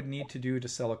 all I would need to do to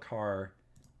sell a car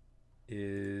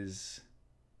is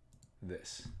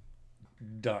this.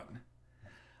 Done.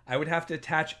 I would have to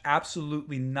attach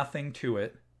absolutely nothing to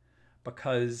it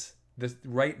because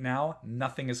right now,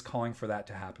 nothing is calling for that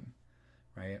to happen,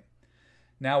 right?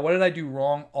 Now, what did I do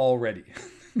wrong already?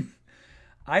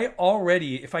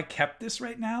 If I kept this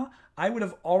right now, I would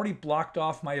have already blocked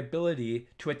off my ability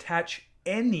to attach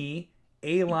any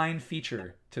A-line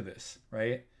feature to this,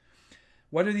 right?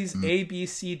 What are these A, B,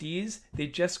 C, Ds? They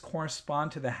just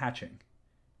correspond to the hatching,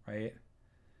 right?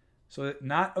 So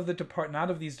not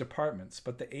of these departments,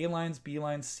 but the A lines, B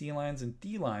lines, C lines, and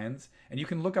D lines. And you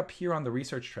can look up here on the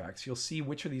research tracks. You'll see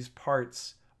which of these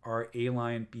parts are A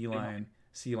line, B line,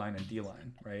 C line, and D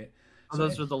line, right? Oh,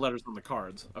 those are the letters on the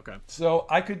cards. Okay. So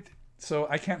I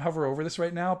can't hover over this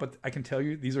right now, but I can tell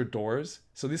you these are doors.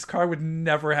 So this car would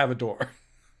never have a door.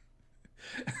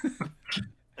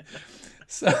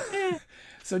 So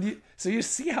you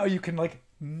see how you can like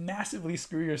massively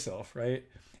screw yourself, right?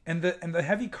 And the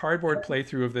heavy cardboard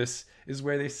playthrough of this is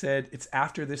where they said it's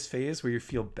after this phase where you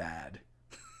feel bad.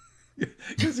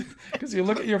 Because you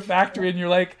look at your factory and you're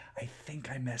like, I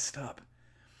think I messed up.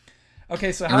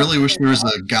 Okay, so I really wish there was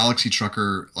a Galaxy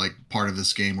Trucker like part of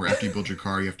this game where after you build your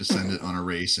car, you have to send it on a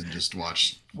race and just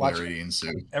watch hilarity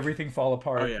ensue. Everything fall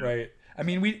apart, right? I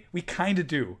mean, we kind of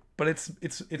do, but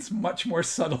it's much more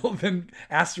subtle than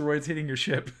asteroids hitting your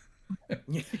ship.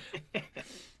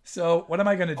 So what am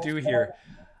I going to do here?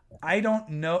 I don't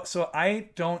know. So I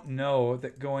don't know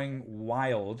that going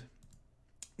wild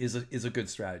is a good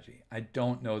strategy. I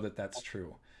don't know that that's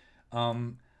true.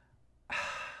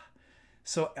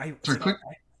 Sorry,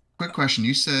 quick question.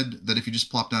 You said that if you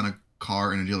just plop down a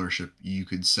car in a dealership, you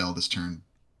could sell this turn.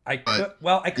 I could.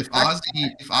 Well, I could.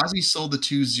 If Ozzy sold the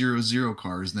 200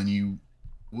 cars, then you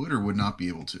would or would not be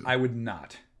able to. I would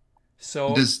not. So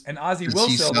and Ozzy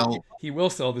will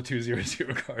sell the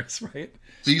 200 cars, right?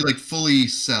 So you like fully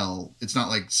sell. It's not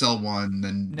like sell one,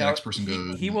 then the next person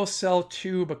goes. He will sell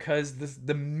two because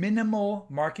the minimal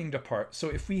marketing department. So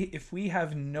if we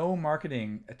have no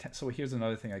marketing, so here's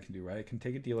another thing I can do, right? I can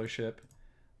take a dealership,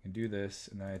 I can do this,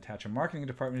 and then I attach a marketing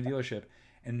department to dealership,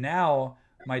 and now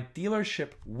my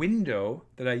dealership window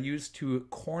that I use to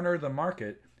corner the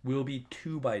market will be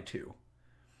 2x2.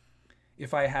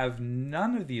 If I have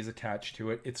none of these attached to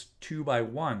it, it's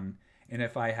 2x1. And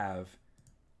if I have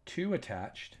 2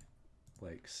 attached,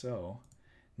 like so,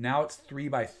 now it's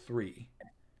 3x3,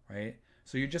 right?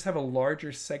 So you just have a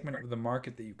larger segment of the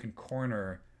market that you can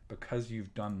corner because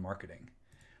you've done marketing.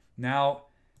 Now,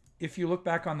 if you look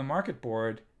back on the market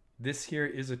board, this here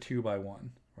is a 2x1,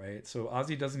 right? So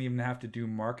Ozzy doesn't even have to do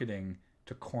marketing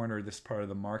to corner this part of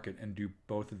the market and do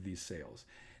both of these sales.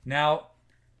 Now,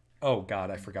 oh God,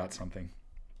 I forgot something.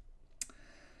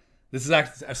 This is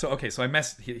actually so I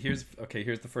messed. Here's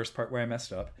the first part where I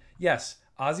messed up. Yes,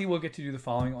 Ozzy will get to do the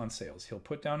following on sales. He'll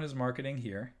put down his marketing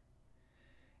here,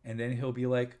 and then he'll be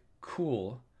like,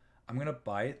 "Cool, I'm gonna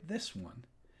buy this one."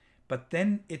 But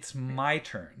then it's my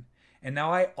turn, and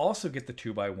now I also get the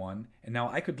 2x1, and now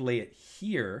I could lay it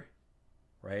here,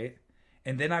 right?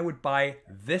 And then I would buy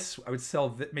this. I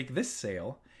would make this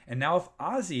sale, and now if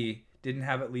Ozzy didn't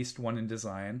have at least one in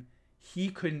design, he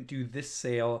couldn't do this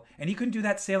sale, and he couldn't do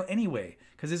that sale anyway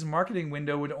because his marketing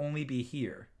window would only be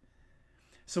here.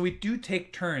 So we do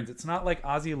take turns. It's not like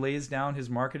Ozzy lays down his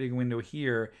marketing window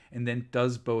here and then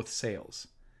does both sales,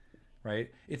 right?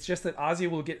 It's just that Ozzy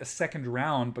will get a second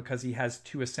round because he has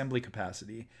 2 assembly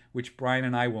capacity, which Brian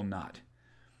and I will not.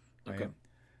 Right? Okay.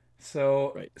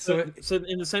 So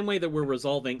in the same way that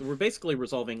we're basically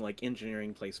resolving like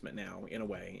engineering placement now in a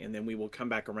way, and then we will come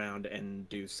back around and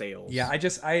do sales. Yeah, I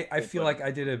feel like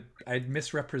I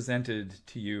misrepresented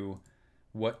to you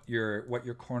what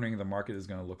your cornering the market is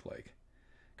going to look like,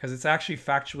 because it's actually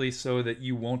factually so that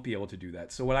you won't be able to do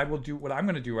that. So what I'm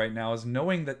going to do right now is,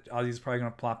 knowing that Ozzy's probably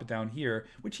going to plop it down here,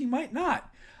 which he might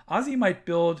not. Ozzy might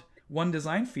build one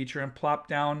design feature and plop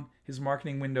down his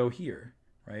marketing window here,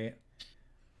 right?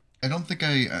 I don't think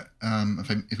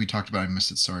if we talked about it, I missed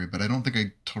it, sorry, but I don't think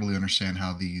I totally understand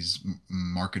how these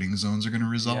marketing zones are going to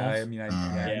resolve. Yeah, I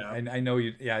mean, I know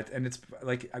you. Yeah, and it's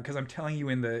like, because I'm telling you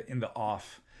in the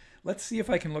off. Let's see if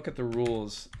I can look at the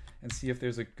rules and see if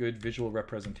there's a good visual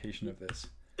representation of this.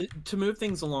 To move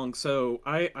things along, so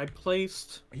I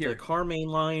placed the car main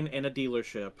line and a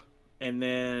dealership, and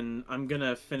then I'm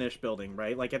gonna finish building,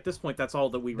 right? Like at this point, that's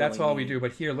all that we. That's all we do.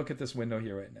 But here, look at this window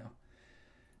here right now.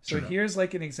 So here's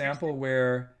like an example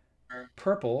where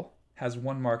purple has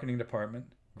 1 marketing department,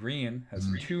 green has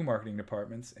 2 marketing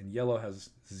departments, and yellow has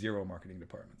 0 marketing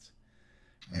departments.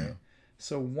 Right? Yeah.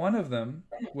 So one of them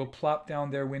will plop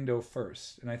down their window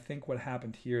first. And I think what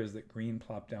happened here is that green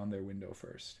plopped down their window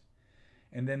first.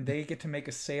 And then they get to make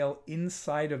a sale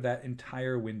inside of that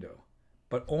entire window,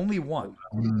 but only one,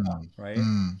 right?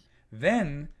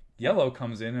 Then yellow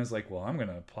comes in and is like, well, I'm going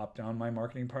to plop down my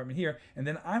marketing department here, and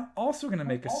then I'm also going to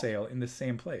make a sale in the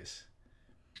same place.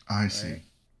 I see.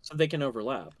 So they can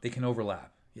overlap. They can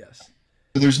overlap, yes.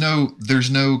 So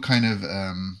there's no kind of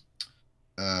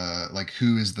like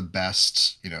who is the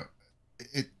best,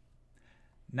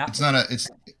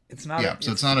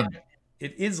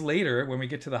 It is later when we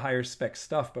get to the higher spec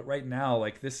stuff, but right now,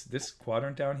 like this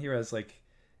quadrant down here has, like,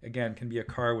 again, can be a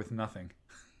car with nothing,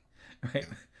 right?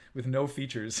 With no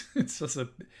features. It's just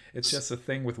a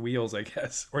thing with wheels, I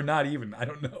guess, or not even. I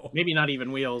don't know. Maybe not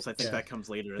even wheels. I think that comes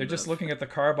later. They're just looking at the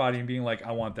car body and being like,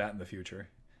 "I want that in the future,"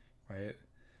 right?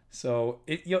 So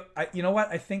you know what?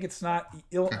 I think it's not.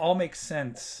 It'll all make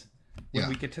sense when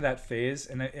we get to that phase.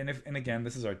 And again,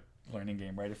 this is our learning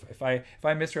game, right? If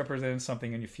I misrepresented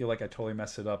something and you feel like I totally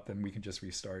messed it up, then we can just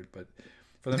restart. But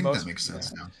For I the think most, that makes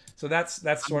sense yeah. now. So that's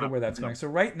sort of where that's going. So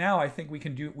right now, I think we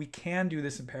can do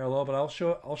this in parallel, but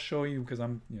I'll show you because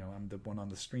I'm the one on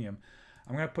the stream.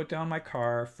 I'm gonna put down my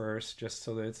car first, just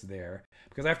so that it's there,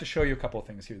 because I have to show you a couple of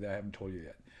things here that I haven't told you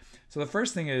yet. So the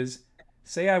first thing is,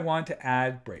 say I want to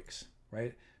add brakes,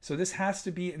 right? So this has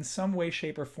to be in some way,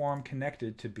 shape, or form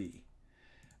connected to B.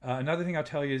 Another thing I'll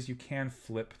tell you is you can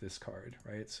flip this card,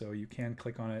 right? So you can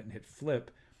click on it and hit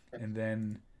flip, and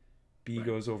then B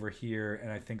goes over here,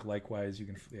 and I think likewise you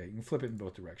can flip it in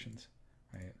both directions,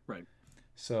 right? Right.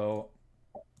 So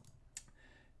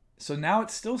now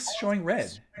it's still showing red,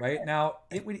 right? Now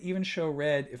it would even show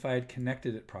red if I had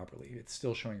connected it properly. It's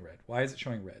still showing red. Why is it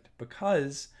showing red?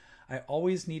 Because I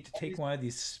always need to take one of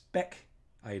these spec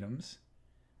items,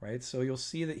 right? So you'll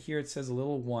see that here it says a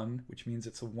little 1, which means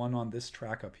it's a 1 on this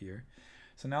track up here.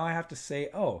 So now I have to say,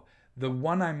 oh, the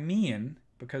one I'm mean,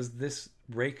 because this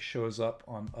brake shows up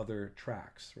on other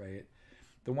tracks, right?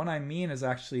 The one I mean is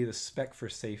actually the spec for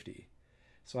safety.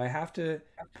 So I have to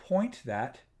point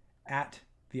that at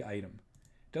the item.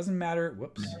 Doesn't matter,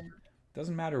 whoops,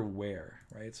 doesn't matter where,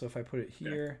 right? So if I put it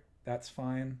here, that's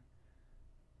fine.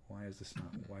 Why is this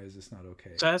not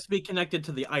okay? So it has to be connected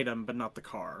to the item, but not the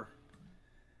car.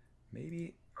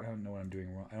 Maybe, I don't know what I'm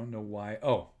doing wrong. I don't know why.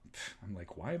 Oh, I'm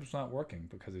like, why is it not working?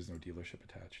 Because there's no dealership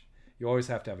attached. You always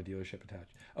have to have a dealership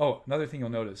attached. Oh, another thing you'll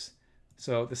notice.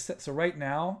 So right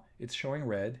now it's showing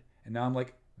red, and now I'm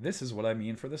like, this is what I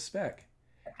mean for the spec.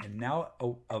 And now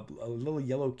a little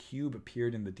yellow cube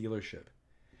appeared in the dealership.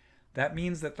 That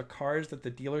means that the cars that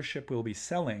the dealership will be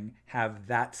selling have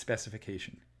that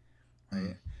specification,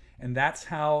 right? And that's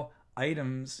how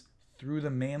items through the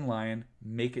main line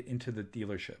make it into the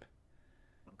dealership.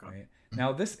 Okay. Right?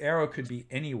 Now this arrow could be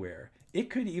anywhere. It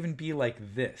could even be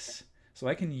like this. So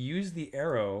I can use the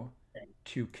arrow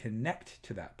to connect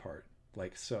to that part,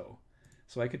 like so.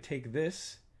 So I could take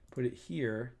this, put it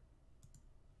here,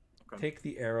 take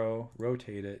the arrow,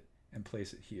 rotate it, and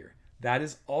place it here. That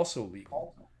is also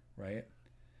legal, right?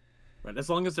 Right. As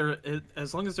long as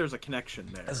there's a connection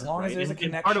there. As long as there's a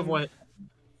connection. Part of what.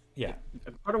 Yeah.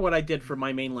 Part of what I did for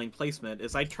my mainline placement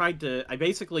is I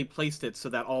basically placed it so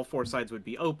that all 4 sides would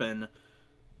be open,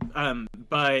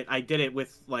 but I did it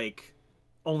with like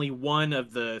only one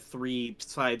of the 3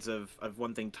 sides of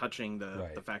one thing touching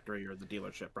the factory or the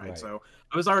dealership, right? So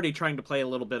I was already trying to play a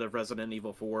little bit of Resident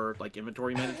Evil 4 like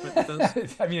inventory management with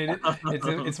this. I mean,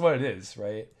 it's what it is,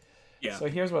 right? Yeah. So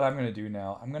here's what I'm going to do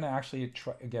now. I'm going to actually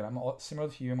try again. Similar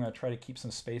to you. I'm going to try to keep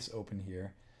some space open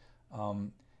here,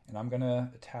 and I'm going to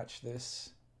attach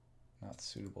this. Not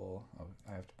suitable. Oh,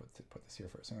 I have to put this here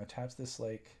first. I'm going to attach this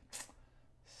like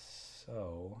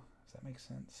so. Does that make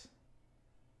sense?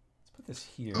 Put this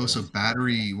here. Oh, so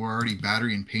battery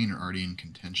and paint are already in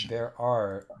contention. There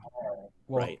are.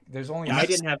 Well, right. There's only. Yeah, I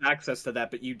didn't have access to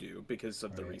that, but you do because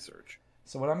of the research.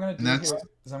 So what I'm going to do here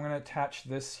is I'm going to attach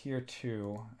this here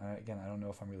too. Again, I don't know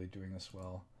if I'm really doing this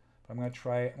well, but I'm going to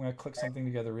try. I'm going to click something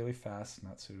together really fast.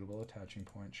 Not suitable attaching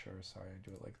point. Sure. Sorry, I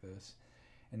do it like this.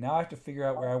 And now I have to figure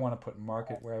out where I want to put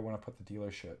market, where I want to put the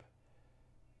dealership.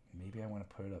 Maybe I want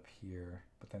to put it up here,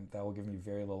 but then that will give me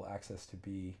very little access to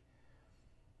B.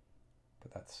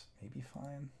 But that's maybe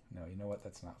fine. No, you know what?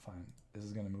 That's not fine. This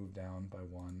is going to move down by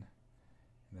 1. And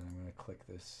then I'm going to click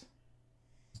this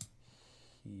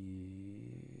here.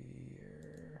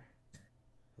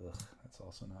 Ugh, that's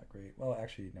also not great. Well,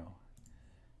 actually, no.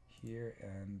 Here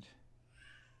and...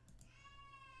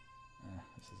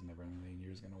 this is never in a million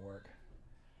years going to work.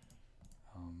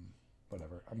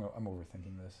 Whatever. I'm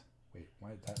overthinking this. Wait,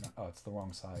 why did that not... Oh, it's the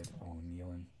wrong side. Oh,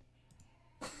 kneeling.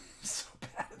 So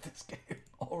bad at this game.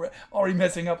 Already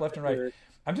messing up left and right.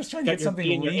 I'm just trying to get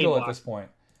something legal at this point.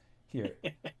 Here.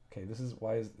 Okay,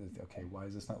 why is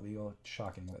this not legal? It's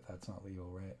shocking that that's not legal,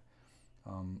 right?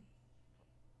 How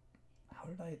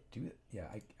did I do it? Yeah,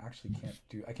 I actually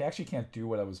can't do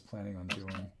what I was planning on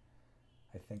doing.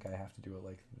 I think I have to do it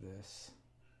like this.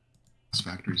 This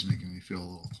factory is making me feel a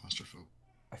little claustrophobic.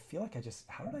 I feel like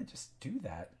how did I just do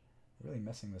that? I'm really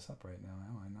messing this up right now,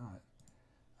 am I not?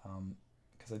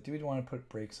 Because I do want to put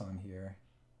brakes on here.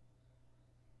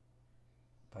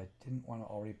 But I didn't want to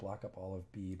already block up all of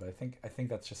B, but I think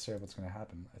that's just sort of what's going to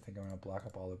happen. I think I'm going to block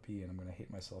up all of B, and I'm going to hate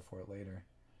myself for it later.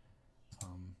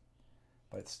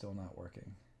 But it's still not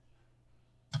working.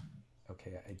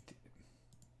 Okay,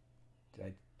 did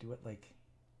I do it like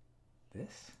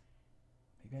this?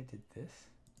 Maybe I did this?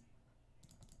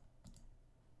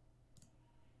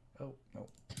 Oh, no.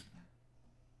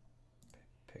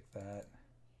 Pick that.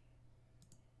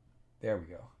 There we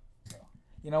go.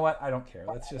 You know what? I don't care.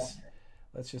 Let's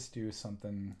just do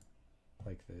something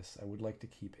like this. I would like to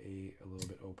keep A a little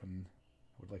bit open.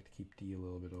 I would like to keep D a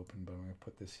little bit open, but I'm going to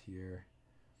put this here.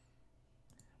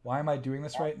 Why am I doing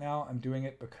this right now? I'm doing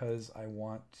it because I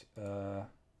want to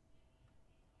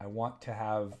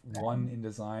have one in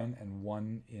design and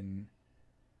one in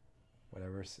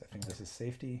whatever. I think this is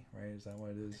safety, right? Is that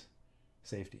what it is?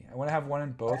 Safety. I want to have one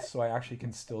in both so I actually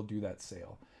can still do that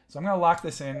sale. So I'm going to lock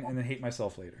this in and then hate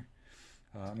myself later.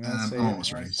 I'm going to say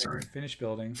almost ready. Sorry. Finish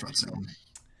building.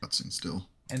 Cutscene still.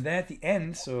 And then at the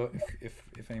end, so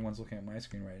if anyone's looking at my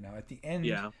screen right now, at the end,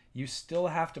 you still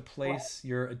have to place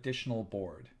your additional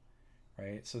board,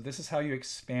 right? So this is how you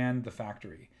expand the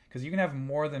factory, because you can have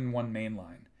more than one main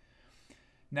line.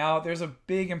 Now, there's a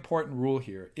big important rule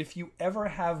here. If you ever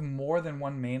have more than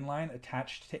one main line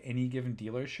attached to any given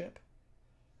dealership,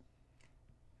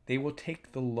 they will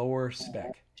take the lower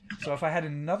spec. So if I had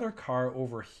another car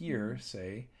over here,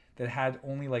 say, that had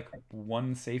only like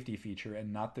one safety feature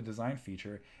and not the design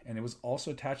feature, and it was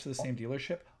also attached to the same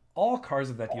dealership, all cars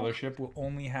of that dealership will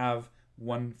only have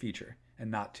one feature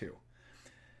and not two.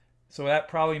 So that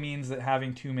probably means that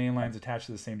having two main lines attached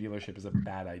to the same dealership is a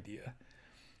bad idea.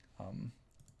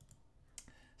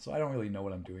 So I don't really know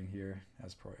what I'm doing here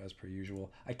as per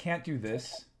usual. I can't do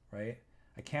this, right?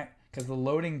 I can't, because the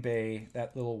loading bay,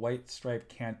 that little white stripe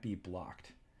can't be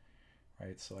blocked,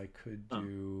 right? So I could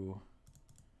do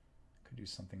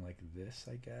something like this,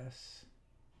 I guess.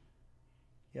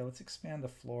 Yeah, let's expand the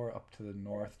floor up to the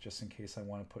north just in case I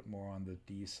want to put more on the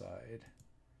D side.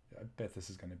 I bet this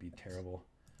is going to be terrible.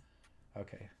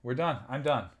 Okay, we're done. I'm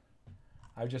done.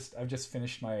 I've just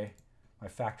finished my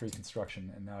factory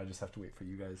construction, and now I just have to wait for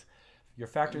you guys. Your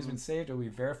factory has been saved. It will be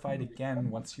verified again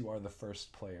once you are the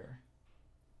first player.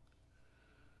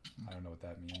 I don't know what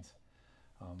that means.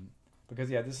 Because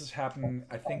yeah, this is happening.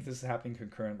 I think this is happening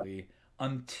concurrently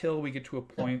until we get to a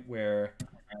point where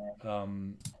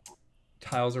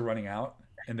tiles are running out,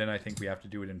 and then I think we have to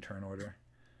do it in turn order,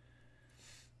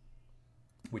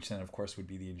 which then of course would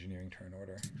be the engineering turn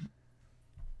order.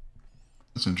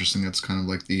 That's interesting. That's kind of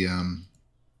like the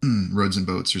roads and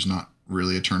boats. There's not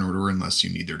really a turn order unless you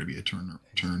need there to be a turn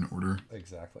order.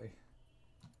 Exactly.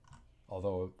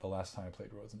 Although the last time I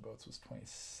played roads and boats was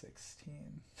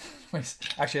 2016.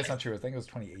 Actually, that's not true. I think it was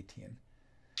 2018.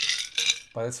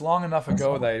 But it's long enough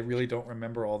ago that I really don't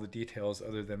remember all the details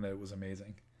other than that it was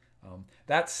amazing.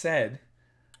 That said,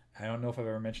 I don't know if I've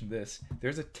ever mentioned this.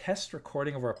 There's a test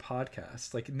recording of our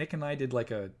podcast. Like Nick and I did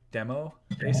like a demo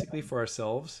basically for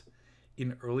ourselves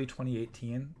in early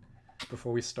 2018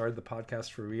 before we started the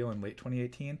podcast for real in late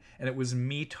 2018. And it was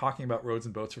me talking about roads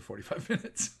and boats for 45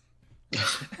 minutes.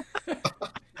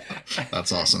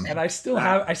 That's awesome. And I still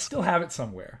have it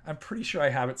somewhere. I'm pretty sure I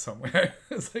have it somewhere.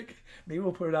 It's like maybe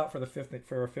we'll put it out for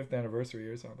our fifth anniversary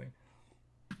or something.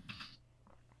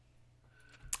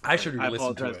 I should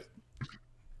re-listen to it.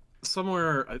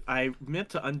 Somewhere I meant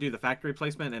to undo the factory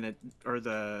placement or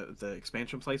the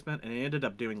expansion placement, and it ended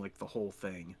up doing like the whole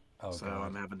thing. Oh, so God.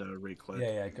 I'm having to re-click.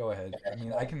 Yeah, go ahead. I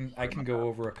mean, I can go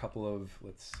over a couple of,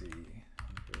 let's see,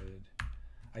 100.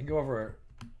 I can go over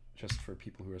just for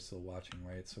people who are still watching,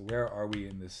 right? So where are we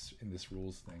in this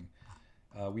rules thing?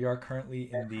 We are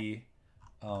currently in the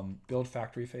build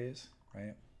factory phase,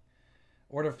 right?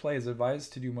 Order of play is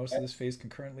advised to do most of this phase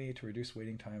concurrently to reduce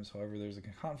waiting times. However, there's a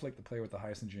conflict. The player with the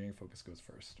highest engineering focus goes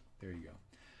first. There you go.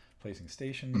 Placing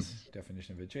stations,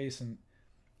 definition of adjacent,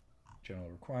 general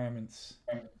requirements,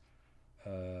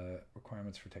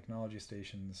 requirements for technology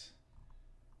stations,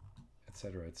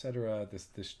 etc., etc. This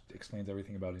explains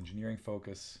everything about engineering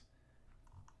focus,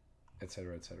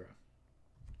 etc., etc.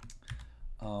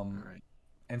 All right.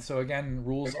 And so again,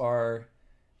 rules are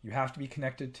you have to be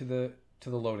connected to the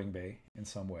loading bay in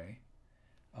some way.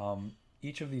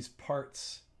 Each of these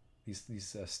parts,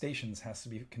 these stations, has to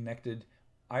be connected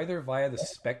either via the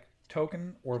spec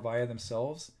token or via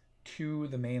themselves to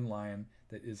the main line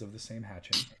that is of the same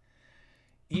hatching.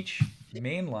 Each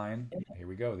main line, here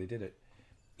we go, they did it.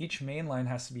 Each main line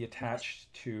has to be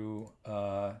attached to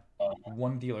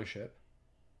one dealership,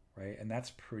 right? And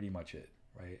that's pretty much it,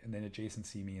 right? And then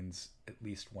adjacency means at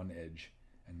least one edge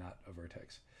and not a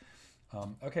vertex.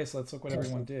 Okay, so let's look what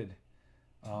everyone did.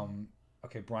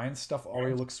 Okay, Brian's stuff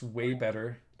already looks way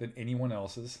better than anyone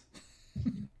else's.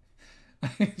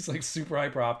 He's like super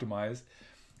hyper optimized.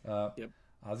 Yep.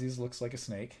 Ozzy's looks like a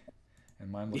snake,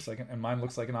 and mine looks like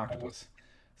an octopus.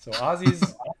 So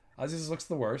Ozzy's looks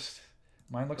the worst.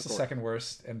 Mine looks the second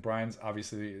worst, and Brian's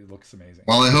obviously looks amazing.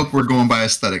 Well, I hope we're going by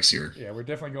aesthetics here. Yeah, we're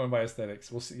definitely going by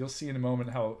aesthetics. We'll see. You'll see in a moment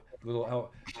how little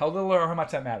or how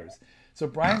much that matters. So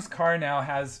Brian's car now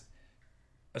has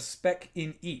a spec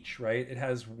in each, right? It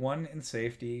has one in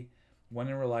safety, one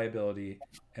in reliability,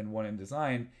 and one in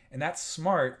design, and that's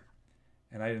smart.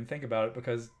 And I didn't think about it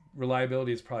because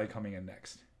reliability is probably coming in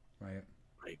next, right?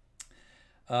 Right.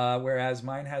 Whereas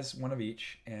mine has one of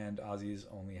each, and Ozzy's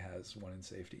only has one in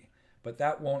safety. But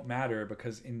that won't matter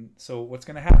because so what's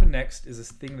going to happen next is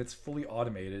this thing that's fully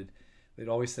automated. It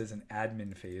always says an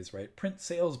admin phase, right? Print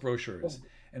sales brochures.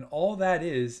 And all that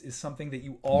is something that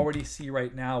you already see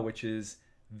right now, which is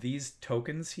these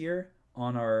tokens here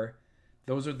on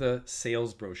those are the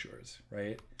sales brochures,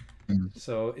 right?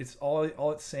 So it's all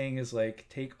it's saying is like,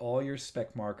 take all your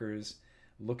spec markers,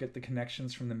 look at the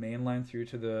connections from the main line through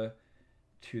to the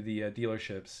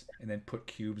dealerships, and then put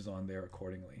cubes on there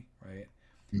accordingly, right?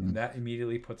 And that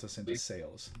immediately puts us into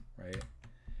sales, right?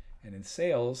 And in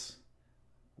sales,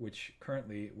 which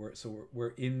currently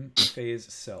we're in the phase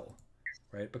sell,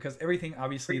 right? Because everything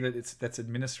obviously that's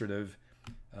administrative,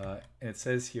 and it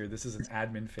says here this is an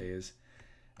admin phase,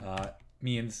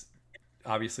 means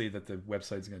obviously that the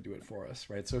website's going to do it for us,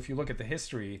 right? So if you look at the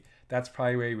history, that's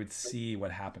probably where you would see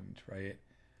what happened, right?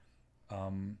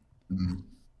 No,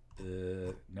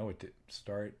 it didn't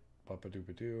start.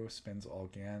 Papadoo spends all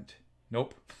Gantt.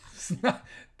 Nope.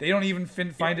 They don't even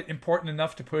find it important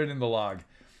enough to put it in the log.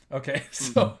 Okay,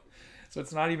 so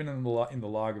it's not even in the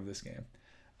log of this game.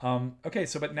 Okay,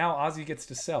 but now Ozzy gets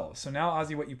to sell. So now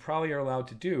Ozzy, what you probably are allowed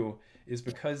to do is,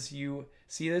 because you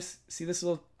see this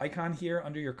little icon here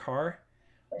under your car,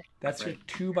 that's your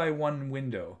 2x1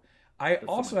 window. I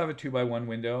also have a 2x1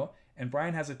 window, and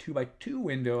Brian has a 2x2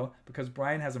 window because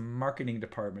Brian has a marketing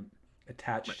department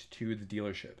attached to the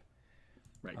dealership.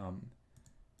 Right.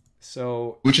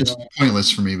 Which is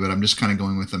pointless for me, but I'm just kind of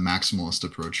going with the maximalist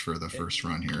approach for the first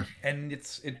run here. And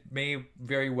it may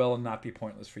very well not be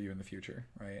pointless for you in the future,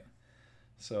 right?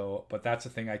 So, but that's a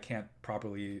thing I can't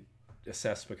properly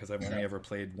assess because I've only ever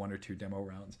played 1 or 2 demo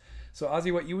rounds. So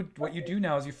Ozzy, what you do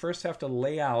now is you first have to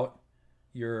lay out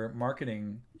your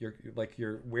marketing,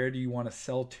 your where do you want to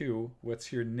sell to?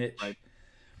 What's your niche? Right.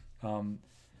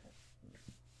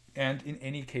 And in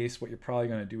any case, what you're probably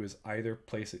going to do is either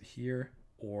place it here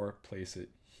or place it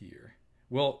here.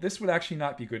 Well, this would actually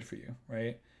not be good for you,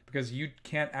 right? Because you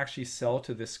can't actually sell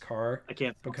to this car. I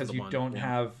can't, because you don't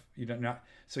have.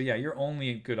 So yeah, your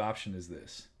only good option is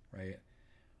this, right?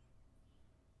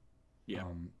 Yeah.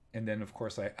 And then of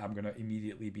course I'm gonna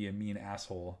immediately be a mean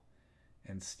asshole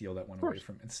and steal that one away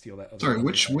from and steal that other. Sorry,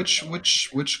 which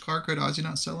car could Ozzy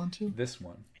not sell into? This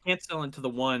one. I can't sell into the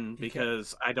one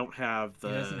because I don't have the.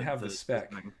 He doesn't have the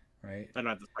spec. Right. I don't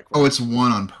have the spec. Oh, it's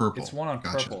one on purple. It's one on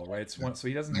purple, right? It's one. So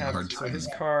he doesn't have. So his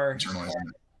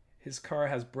car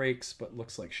has brakes, but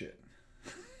looks like shit.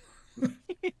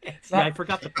 I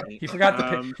forgot the paint. He forgot the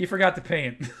paint. He forgot the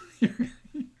paint.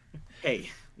 Hey,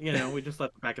 we just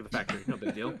left the back of the factory. No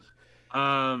big deal.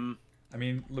 I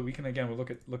mean, we can we'll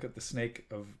look at the snake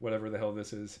of whatever the hell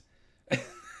this is,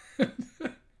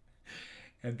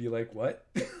 and be like, what?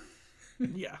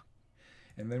 Yeah.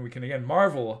 And then we can again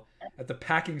marvel at the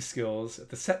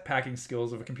set packing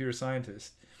skills of a computer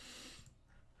scientist.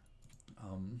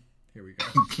 Here we go.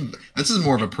 This is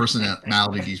more of a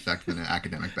personality defect than an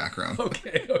academic background.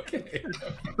 Okay.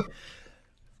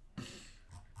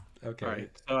 All right.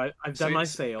 So I've done my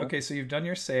sale. Okay, so you've done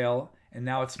your sale, and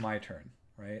now it's my turn,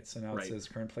 right? So now it says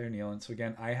current player Neil, and so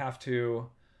again I have to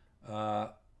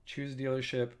choose a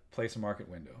dealership, place a market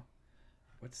window.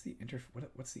 What's the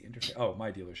interface? Oh,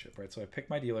 my dealership, right? So I pick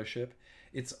my dealership.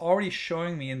 It's already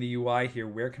showing me in the UI here,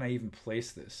 where can I even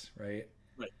place this, right?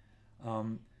 Right.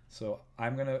 So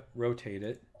I'm going to rotate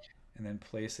it and then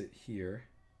place it here,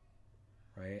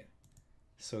 right?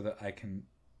 So that I can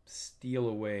steal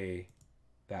away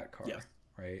that car,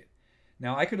 right?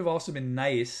 Now, I could have also been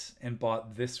nice and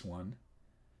bought this one,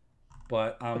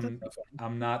 but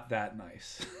I'm not that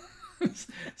nice.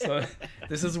 So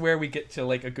this is where we get to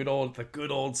like the good old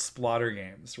Splotter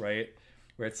games, right?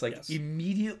 Where it's like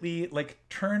immediately, like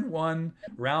turn 1,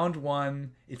 round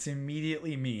 1, it's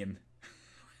immediately mean.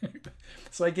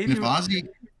 So I gave you. Ozzy,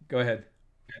 go ahead.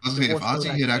 If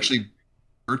Ozzy had actually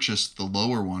purchased the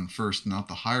lower one first, not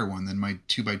the higher one, then my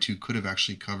 2x2 could have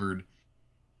actually covered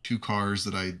 2 cars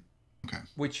that I. Okay.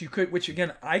 Which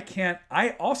again,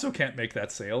 I also can't make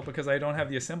that sale because I don't have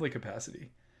the assembly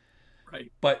capacity.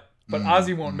 Right. But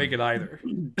Ozzy won't make it either.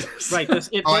 Right.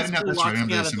 This locks me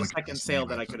out of the second sale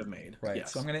that I could have made. Right.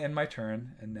 Yes. So I'm going to end my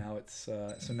turn, and now it's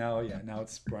now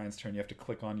it's Brian's turn. You have to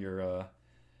click on your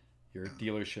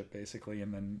dealership basically,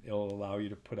 and then it'll allow you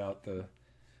to put out the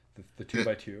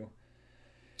 2x2.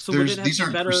 So would it have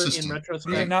been better in retrospect?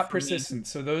 They're not persistent.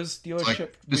 So those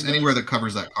dealership just anywhere that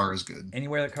covers that car is good.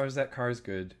 Anywhere that covers that car is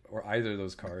good, or either of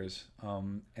those cars.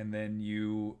 And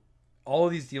then all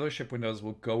of these dealership windows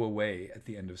will go away at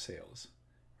the end of sales.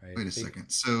 Right? Wait a second.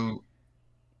 So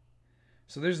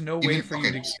So there's no way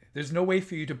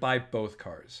for you to buy both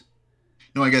cars.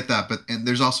 No, I get that, but and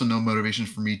there's also no motivation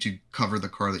for me to cover the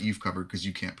car that you've covered because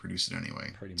you can't produce it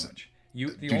anyway. Pretty much.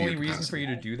 The only reason for you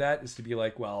to do that is to be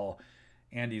like, well,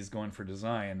 Andy's going for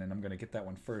design, and I'm going to get that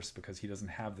one first because he doesn't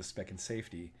have the spec in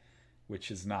safety,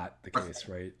 which is not the case,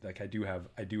 right? Like I do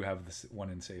have this one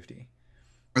in safety.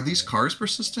 Are these cars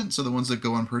persistent? So the ones that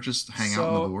go unpurchased hang out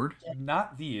on the board?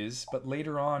 Not these, but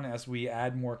later on, as we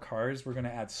add more cars, we're going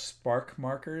to add spark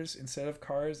markers instead of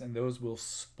cars, and those will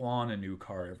spawn a new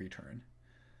car every turn.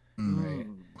 Right.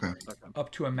 Okay.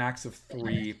 Up to a max of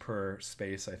 3 per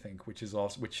space, I think, which is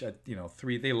also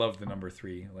 3. They love the number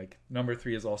 3. Like number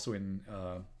 3 is also in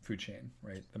food chain,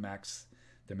 right? The max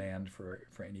demand for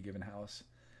any given house.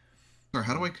 Sorry,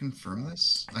 how do I confirm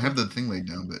this? I have the thing laid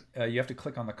down, but you have to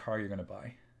click on the car you're going to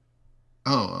buy.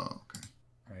 Oh, okay.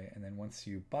 Right, and then once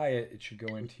you buy it, it should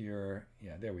go into your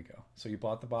there we go. So you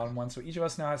bought the bottom one. So each of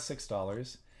us now has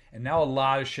 $6, and now a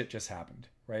lot of shit just happened.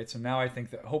 Right, so now I think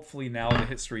that hopefully now the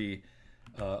history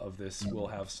of this will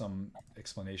have some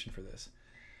explanation for this.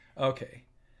 Okay.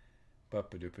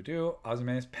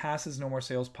 Ozymandias passes, no more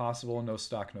sales possible, no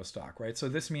stock, right? So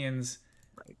this means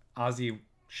Ozzy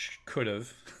could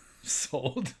have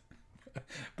sold,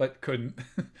 but couldn't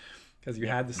because you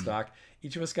had the stock.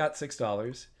 Each of us got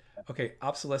 $6. Okay,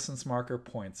 obsolescence marker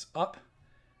points up.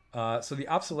 So the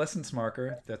obsolescence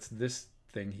marker, that's this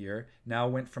thing here, now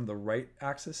went from the right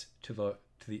axis to the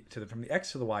from the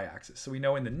X to the Y axis. So we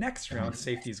know in the next round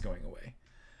safety is going away,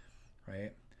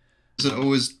 right? Does it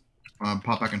always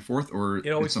pop back and forth, or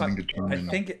it always something determined?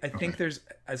 I think there's,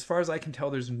 as far as I can tell,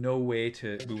 there's no way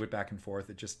to move it back and forth.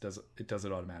 It just does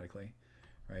it automatically,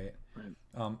 right?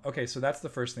 Okay, so that's the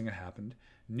first thing that happened.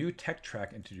 New tech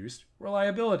track introduced,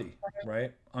 reliability,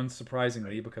 right?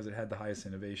 Unsurprisingly, because it had the highest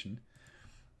innovation.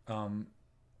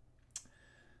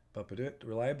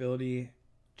 Reliability.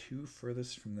 2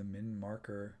 furthest from the min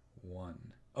marker 1.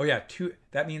 Oh yeah, 2.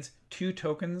 That means 2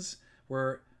 tokens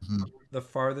were the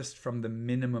farthest from the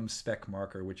minimum spec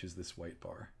marker, which is this white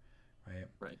bar, right?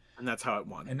 Right, and that's how it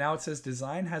won. And now it says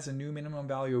design has a new minimum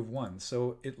value of 1.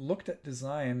 So it looked at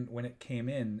design when it came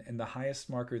in, and the highest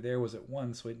marker there was at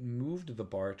 1, so it moved the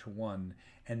bar to 1.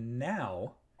 And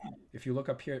now, if you look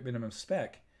up here at minimum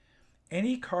spec,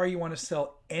 any car you want to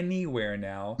sell anywhere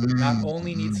now not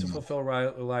only needs to fulfill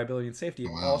reliability and safety, it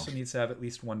also needs to have at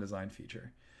least 1 design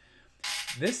feature.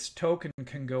 This token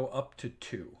can go up to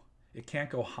 2. It can't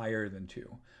go higher than 2.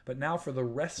 But now for the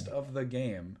rest of the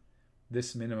game,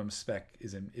 this minimum spec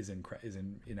is in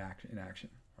action,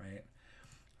 right?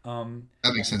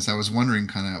 That makes sense. I was wondering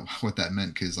kind of what that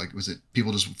meant, because like, was it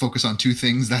people just focus on 2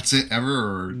 things, that's it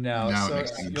ever, or no? Now So it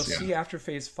makes sense. you'll see after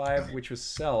phase 5, which was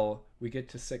sell, we get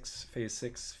to phase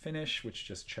 6 finish, which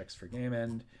just checks for game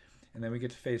end, and then we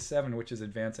get to phase 7, which is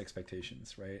advance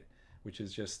expectations, right? Which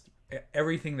is just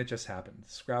everything that just happened.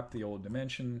 Scrap the old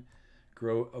dimension,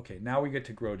 grow. Okay, now we get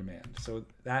to grow demand. So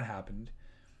that happened,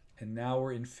 and now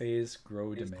we're in phase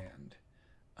grow demand.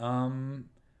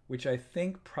 Which I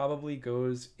think probably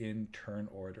goes in turn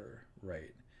order,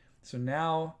 right? So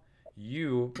now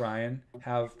you, Brian,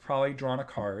 have probably drawn a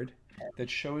card that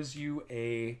shows you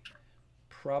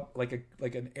like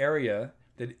an area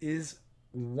that is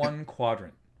 1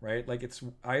 quadrant, right? Like it's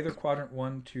either quadrant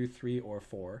 1, 2, 3, or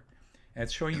 4, and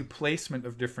it's showing you placement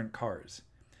of different cars.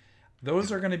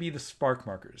 Those are going to be the spark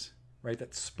markers, right?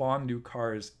 That spawn new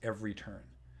cars every turn.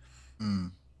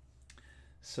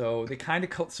 So they kind of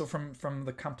from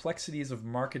the complexities of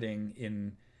marketing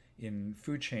in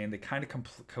food chain, they kind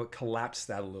of collapse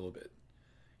that a little bit,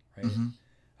 right?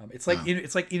 It's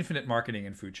like infinite marketing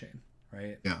in food chain,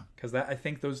 right? Yeah. Because I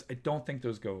don't think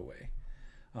those go away.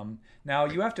 Now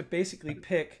you have to basically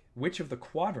pick which of the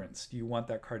quadrants do you want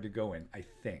that card to go in. I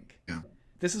think. Yeah.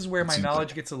 This is where my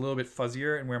knowledge gets a little bit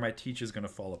fuzzier and where my teach is going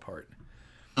to fall apart.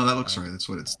 Oh, that looks right. That's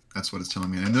what it's telling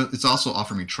me. And it's also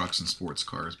offering me trucks and sports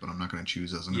cars, but I'm not going to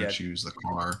choose those. I'm going to choose the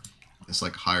car. It's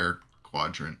like higher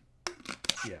quadrant.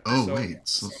 Yeah. Oh, wait.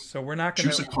 So we're not going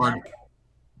to choose a card.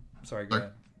 Sorry, go ahead.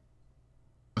 I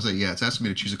was like, yeah, it's asking me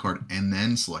to choose a card and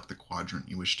then select the quadrant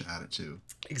you wish to add it to.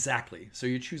 Exactly. So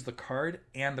you choose the card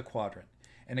and the quadrant.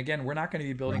 And again, we're not going to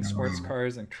be building sports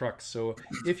cars and trucks. So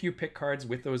if you pick cards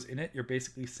with those in it, you're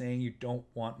basically saying you don't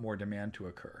want more demand to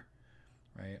occur,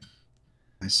 right?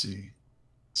 I see.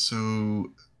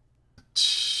 So,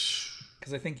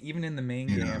 because I think even in the main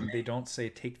game, they don't say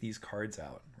take these cards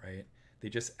out, right? They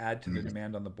just add to the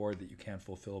demand on the board that you can't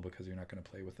fulfill because you're not going to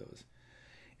play with those.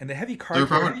 And the heavy card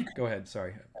board, go ahead.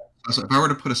 Sorry. So if I were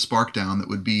to put a spark down that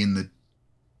would be in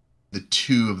the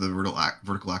 2 of the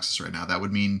vertical axis right now, that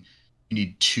would mean you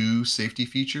need 2 safety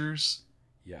features.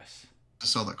 Yes. to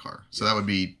sell that car. So that would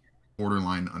be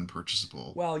borderline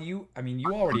unpurchasable. Well, you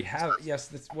already have.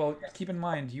 Yes. Well, keep in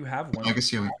mind you have one. I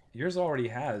guess Yours already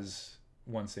has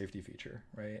one safety feature,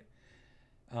 right?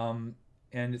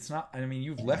 And it's not. I mean,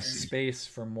 you've left space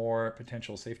for more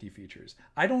potential safety features.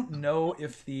 I don't know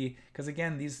if because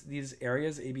again, these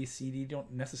areas A, B, C, D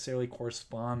don't necessarily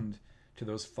correspond to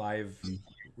those 5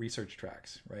 research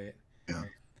tracks, right? Yeah.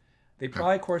 They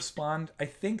probably correspond. I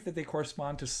think that they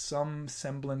correspond to some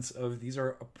semblance of these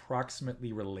are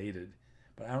approximately related,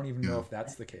 but I don't even know if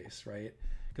that's the case, right?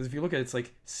 Because if you look at it, it's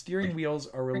like steering wheels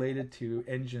are related to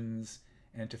engines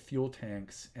and to fuel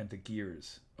tanks and to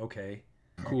gears. Okay,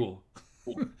 cool.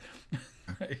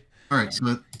 Right. All right, so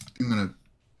I'm gonna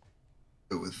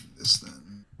go with this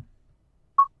then.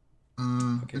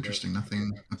 Okay, interesting.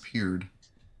 Nothing appeared.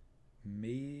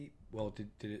 Well, did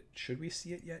it? Should we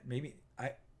see it yet? Maybe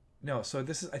no. So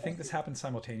I think this happened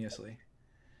simultaneously.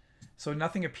 So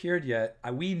nothing appeared yet.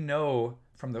 We know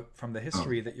from the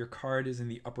history that your card is in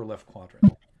the upper left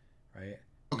quadrant, right?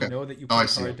 Okay. We know that you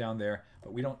put a card down there,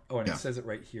 but we don't. Oh, and it says it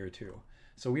right here too.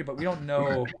 So we don't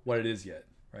know what it is yet,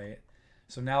 right?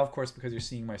 So now, of course, because you're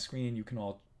seeing my screen, you can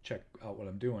all check out what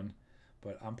I'm doing.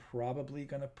 But I'm probably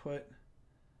gonna put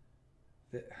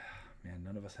the. Man,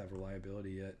 none of us have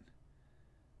reliability yet.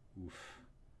 Oof.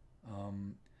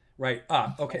 Right.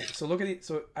 Okay. So look at it.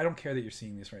 So I don't care that you're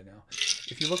seeing this right now.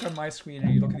 If you look on my screen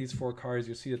and you look at these 4 cards,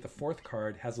 you'll see that the 4th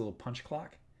card has a little punch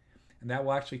clock, and that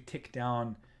will actually tick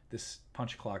down this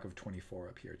punch clock of 24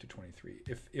 up here to 23,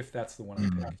 if that's the one I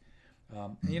pick.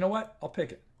 And you know what? I'll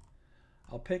pick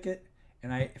it.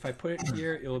 And if I put it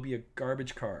here, it'll be a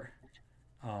garbage car.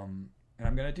 And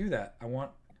I'm gonna do that. I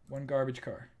want one garbage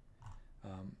car.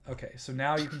 Okay. So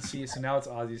now you can see. So now it's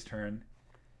Ozzy's turn,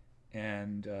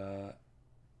 and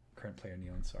current player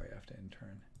Neon. Sorry, I have to end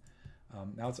turn.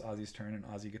 Now it's Ozzy's turn, and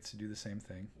Ozzy gets to do the same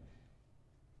thing.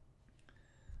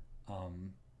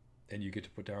 And you get to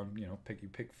put down, you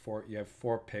pick 4. You have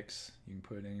 4 picks. You can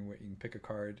put it anywhere. You can pick a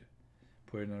card,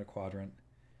 put it in a quadrant,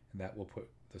 and that will put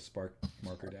the spark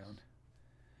marker down.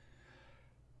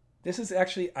 This is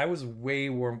actually, I was way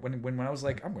warm when I was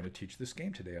like, I'm going to teach this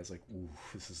game today. I was like, ooh,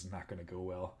 this is not going to go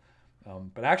well.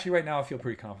 But actually, right now, I feel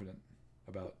pretty confident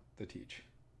about the teach.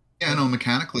 Yeah, no,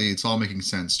 mechanically, it's all making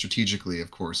sense. Strategically, of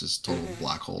course, it's total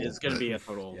black hole. It's going to be a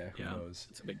total, who knows?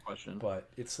 It's a big question. But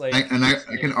it's like... I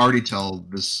can already tell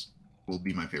this will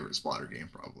be my favorite Splatter game,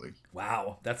 probably.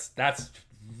 Wow, that's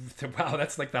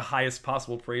like the highest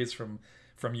possible praise from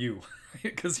you.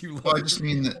 Because you love Well, I just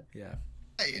mean that... Yeah.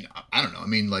 I don't know. I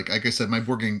mean, like I said, my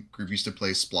board game group used to play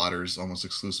Splatters almost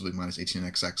exclusively minus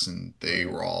 18XX, and they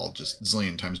were all just a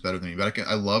zillion times better than me. But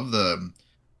I love the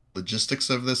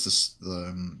logistics of this,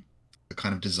 the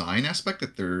kind of design aspect,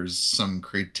 that there's some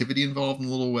creativity involved in a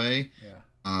little way.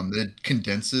 Yeah. It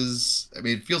condenses. I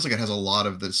mean, it feels like it has a lot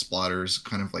of the Splatters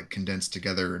kind of like condensed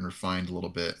together and refined a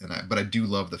little bit. But I do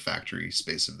love the factory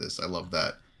space of this. I love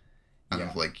that kind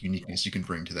of like uniqueness you can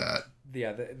bring to that.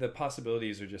 Yeah, the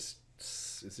possibilities are just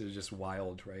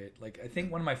wild, right? Like, I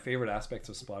think one of my favorite aspects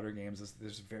of Splatter games is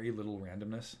there's very little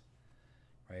randomness,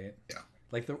 right? Yeah.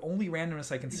 Like, the only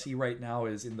randomness I can see right now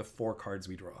is in the 4 cards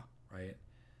we draw, right?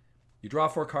 You draw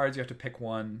 4 cards, you have to pick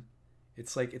one.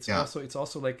 It's like it's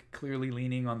also like clearly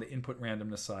leaning on the input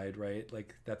randomness side, right?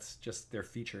 Like, that's just their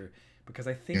feature. Because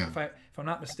I think if I'm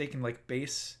not mistaken, like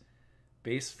base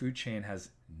food chain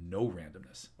has no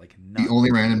randomness, like nothing. The only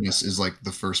randomness is like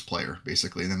the first player,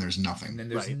 basically, and then there's nothing. And then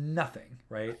there's nothing,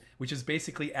 right? Which is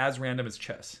basically as random as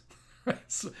chess, right?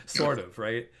 Sort of,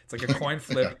 right? It's like a coin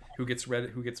flip. Who gets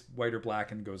red? Who gets white or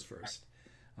black and goes first?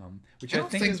 Which I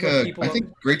think is what people. I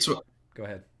think Great. Go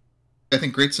ahead. I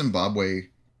think Great Zimbabwe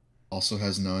also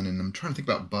has none, and I'm trying to think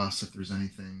about Bus if there's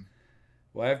anything.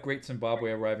 Well, I have Great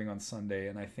Zimbabwe arriving on Sunday,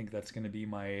 and I think that's going to be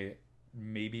my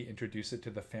maybe introduce it to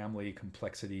the family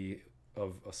complexity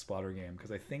of a Splatter game,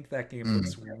 because I think that game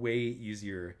looks way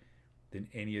easier than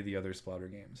any of the other Splatter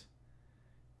games.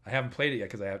 I haven't played it yet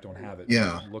because I don't have it.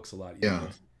 Yeah, it looks a lot easier. Yeah.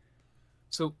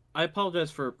 So I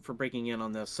apologize for breaking in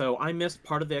on this. So I missed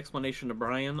part of the explanation to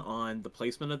Brian on the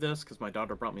placement of this because my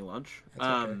daughter brought me lunch.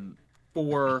 That's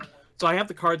okay. So I have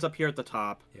the cards up here at the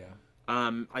top. Yeah.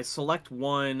 I select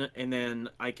one and then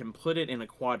I can put it in a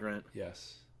quadrant.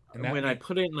 Yes. And when I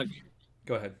put it in the...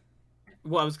 Go ahead.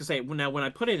 Well, I was gonna say, now when I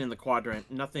put it in the quadrant,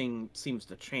 nothing seems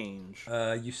to change.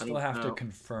 You still have to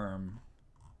confirm.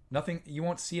 Nothing. You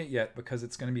won't see it yet because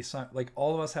it's going to be like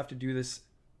all of us have to do this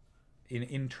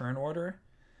in turn order.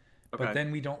 Okay. But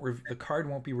then we don't. The card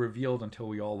won't be revealed until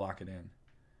we all lock it in.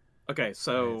 Okay,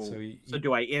 so right, so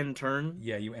do I end turn?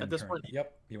 Yeah, you end at this turn. Point?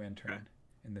 Yep, you end turn,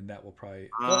 and then that will probably.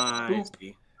 I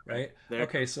see. Right. There.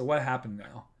 Okay, so what happened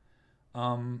now?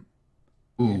 Um,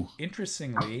 Ooh.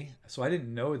 Interestingly, so I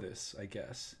didn't know this, I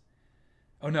guess.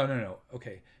 Oh, no, no, no.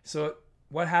 Okay. So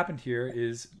what happened here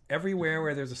is everywhere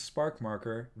where there's a spark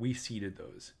marker, we seeded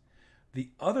those. The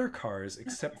other cars,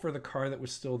 except for the car that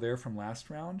was still there from last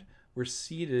round, were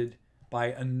seeded by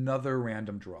another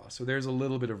random draw. So there's a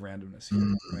little bit of randomness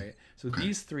here, right? So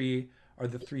these three are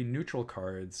the three neutral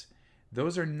cards.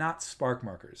 Those are not spark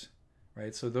markers,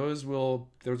 right? So those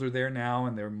are there now,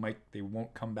 and they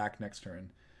won't come back next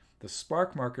turn. The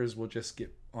spark markers will just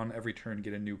get on every turn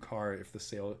get a new car if the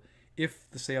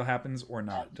sale happens or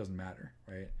not. It doesn't matter,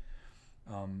 right?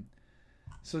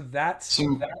 So that's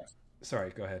that.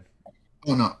 Sorry, go ahead.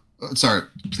 Oh no, sorry.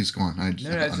 Please go on. No,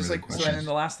 it's just like so. And then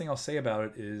the last thing I'll say about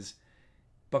it is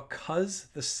because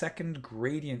the second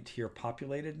gradient here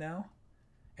populated now,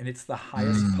 and it's the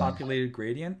highest populated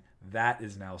gradient, that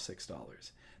is now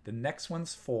 $6. The next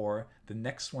one's 4, the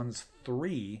next one's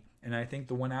 3, and I think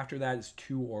the one after that is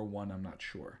 2 or 1. I'm not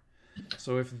sure.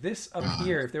 So if this up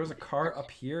here, if there was a car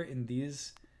up here in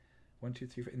these 1, 2,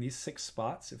 3, 4, in these 6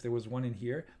 spots, if there was one in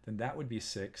here, then that would be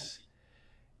 6.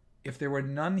 If there were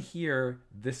none here,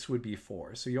 this would be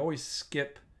 4. So you always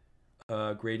skip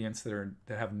gradients that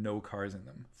have no cars in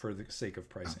them for the sake of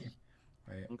pricing,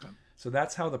 right? Okay. So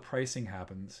that's how the pricing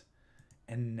happens,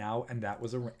 and that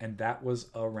was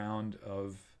a round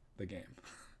of the game,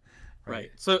 right?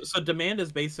 So demand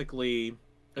is basically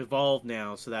evolved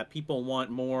now, so that people want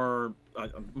more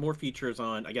features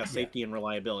on, I guess, safety and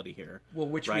reliability here. Well,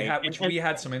 which right? we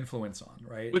had some influence on,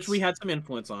 right? Which we had some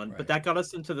influence on, right. But that got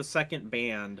us into the second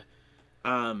band.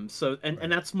 So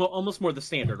that's almost more the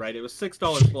standard, right? It was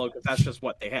 $6 below because that's just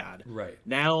what they had. Right.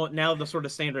 Now the sort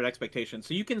of standard expectation.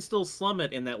 So you can still slum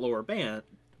it in that lower band.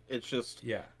 It's just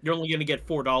you're only going to get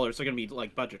 $4. They're going to be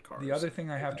like budget cars. The other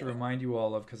thing I have to remind you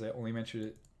all of, because I only mentioned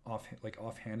it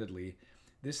offhandedly,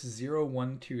 this 0,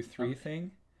 1, 2, 3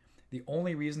 thing. The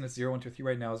only reason it's 0, 1, 2, 3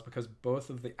 right now is because both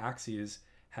of the axes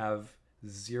have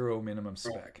 0 minimum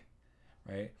spec,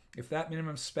 right? If that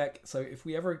minimum spec, so if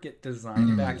we ever get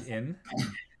design back in,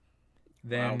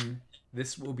 then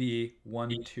this will be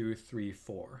 1, 2, 3,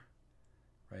 4,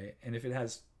 right? And if it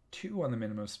has 2 on the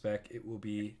minimum spec, it will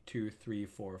be 2, 3,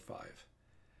 4, 5,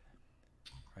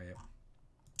 right?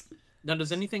 Now,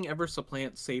 does anything ever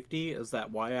supplant safety as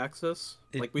that y-axis?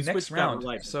 Like we next round.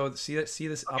 So see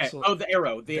this. Okay. Oh, the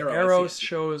arrow. The arrow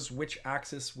shows which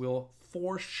axis will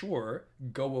for sure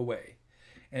go away.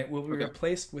 And it will be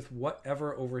replaced with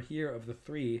whatever over here of the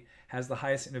 3 has the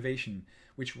highest innovation,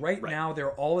 which right now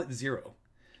they're all at 0.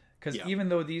 Because even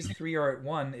though these 3 are at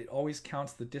 1, it always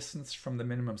counts the distance from the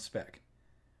minimum spec.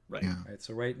 Right. Right.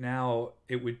 So right now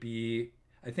it would be,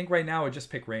 I think right now it would just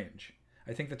pick range.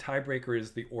 I think the tiebreaker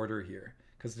is the order here,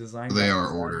 because design. They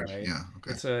are ordered. Right? Yeah.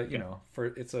 Okay. It's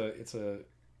a it's a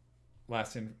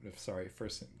last in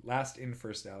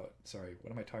first out. Sorry,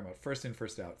 what am I talking about? First in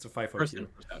first out. It's a FIFO queue,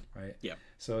 right? Yeah.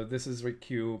 So this is a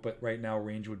queue, but right now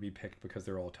range would be picked because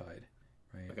they're all tied,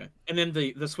 right? Okay. And then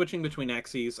the switching between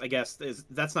axes, I guess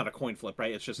that's not a coin flip,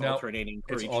 right? It's just alternating.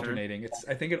 It's alternating. Turn.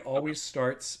 I think it always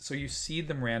starts. So you seed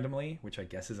them randomly, which I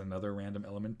guess is another random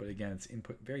element, but again, it's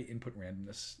very input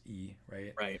randomness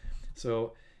right? Right.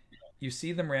 So you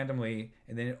see them randomly,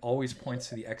 and then it always points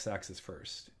to the x-axis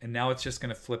first. And now it's just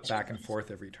going to flip back and forth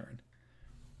every turn.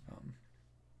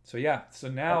 So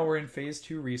now we're in phase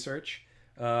 2 research.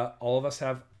 All of us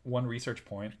have 1 research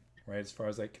point, right? As far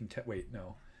as I can wait,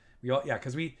 no.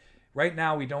 Because right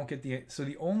now we don't get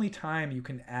the only time you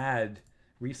can add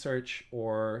research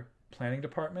or planning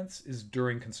departments is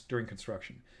during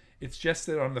construction. It's just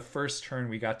that on the first turn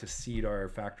we got to seed our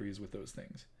factories with those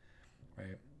things,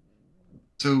 right?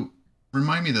 So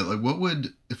remind me that, like, what would,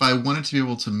 if I wanted to be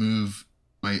able to move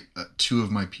my 2 of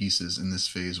my pieces in this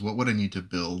phase, what would I need to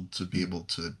build to be able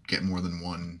to get more than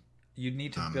 1? You'd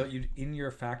need to build in your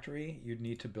factory. You'd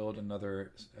need to build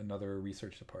another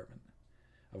research department,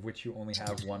 of which you only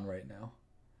have 1 right now,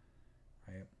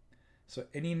 right? So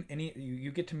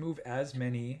you get to move as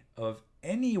many of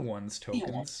anyone's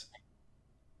tokens,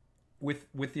 with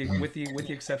the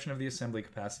exception of the assembly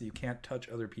capacity. You can't touch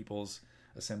other people's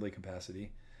assembly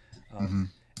capacity.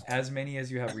 As many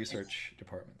as you have research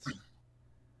departments.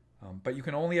 But you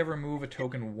can only ever move a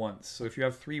token once. So if you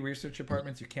have 3 research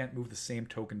departments, you can't move the same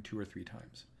token 2 or 3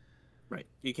 times. Right.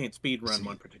 You can't speed run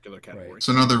one particular category. Right.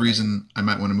 So another reason I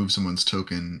might want to move someone's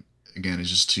token, again, is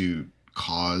just to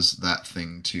cause that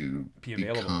thing to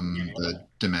become the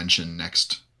dimension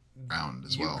next round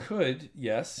as well. You could,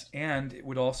 yes. And it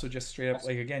would also just straight up,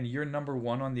 like, again, you're number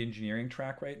 1 on the engineering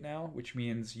track right now, which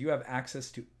means you have access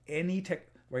to any tech.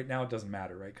 Right now it doesn't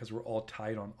matter, right? Because we're all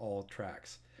tied on all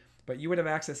tracks. but you would have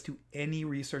access to any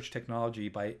research technology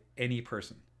by any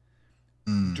person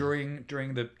during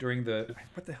the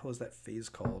what the hell is that phase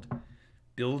called?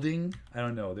 Building? I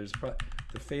don't know. The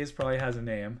phase probably has a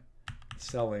name.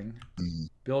 Selling.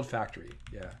 Build factory.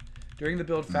 Yeah. During the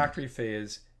build factory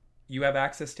phase, you have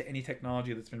access to any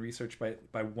technology that's been researched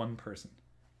by one person,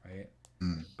 right?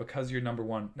 Because you're number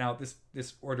one. Now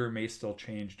this order may still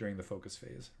change during the focus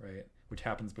phase, right? Which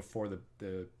happens before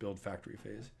the build factory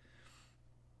phase.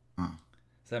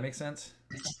 Does that make sense?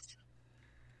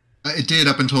 It did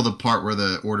up until the part where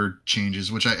the order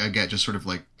changes, which I get. Just sort of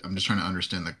like I'm just trying to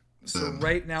understand so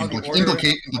right now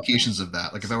the implications of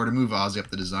that. Like if I were to move Ozzy up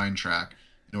the design track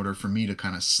in order for me to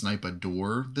kind of snipe a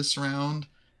door this round,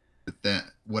 that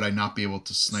would I not be able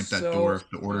to snipe that door if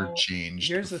the order changed?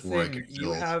 Here's the thing: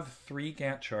 you have 3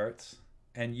 Gantt charts,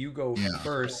 and you go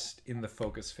first in the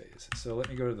focus phase. So let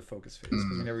me go to the focus phase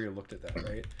because we never even looked at that,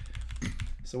 right?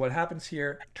 So what happens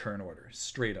here? Turn order,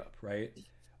 straight up, right?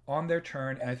 On their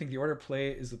turn, and I think the order play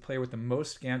is the player with the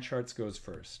most Gantt charts goes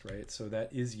first, right? So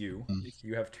that is you.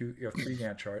 You have 3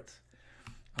 Gantt charts.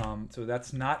 So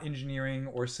that's not engineering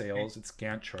or sales; it's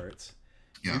Gantt charts.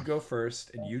 You go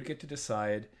first, and you get to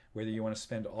decide whether you want to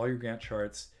spend all your Gantt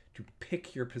charts to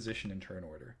pick your position in turn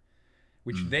order,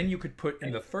 which then you could put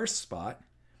in the first spot,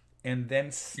 and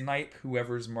then snipe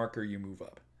whoever's marker you move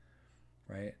up,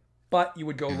 right? But you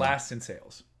would go last in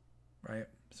sales, right?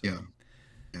 So,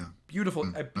 beautiful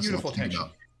tension.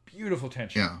 Beautiful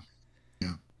tension.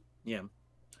 Yeah.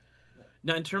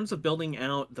 Now, in terms of building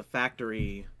out the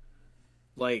factory,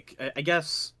 like, I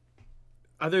guess,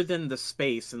 other than the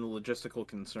space and the logistical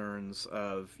concerns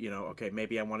of, okay,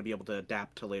 maybe I want to be able to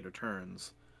adapt to later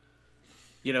turns.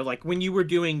 Like when you were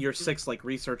doing your 6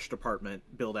 research department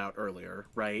build out earlier,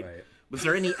 right? Was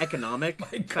there any economic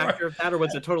factor of that, or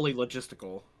was it totally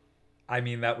logistical? I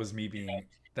mean, that was me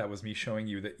showing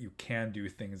you that you can do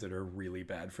things that are really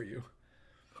bad for you.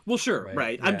 Well, sure,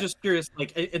 right. Yeah. I'm just curious,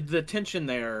 the tension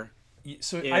there.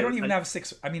 So I don't even have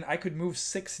 6. I mean, I could move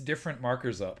 6 different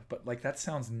markers up, but that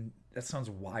sounds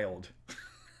wild.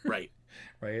 Right.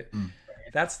 Right.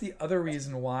 That's the other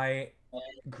reason why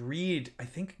greed. I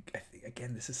think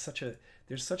again,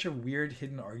 there's such a weird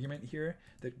hidden argument here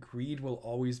that greed will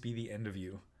always be the end of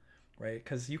you, right?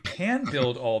 Because you can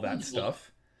build all that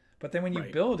stuff. But then when you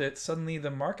build it, suddenly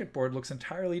the market board looks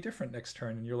entirely different next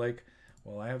turn, and you're like,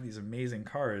 "Well, I have these amazing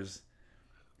cars,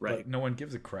 but no one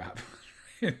gives a crap."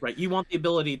 Right. You want the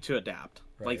ability to adapt.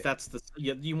 Right. That's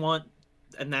you want,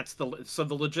 and that's the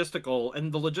logistical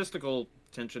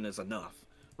tension is enough,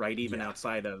 right? Even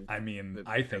outside of. I mean,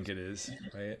 I think it is,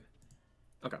 right?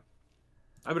 Okay,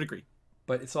 I would agree.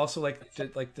 But it's also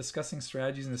like discussing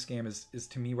strategies in this game is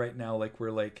to me right now like we're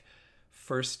like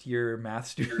first year math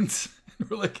students.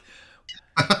 We're like,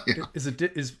 is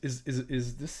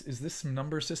this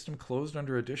number system closed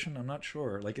under addition? I'm not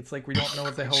sure. Like it's like we don't know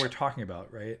what the hell we're talking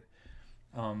about, right?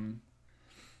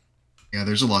 Yeah,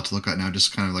 there's a lot to look at now.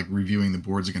 Just kind of like reviewing the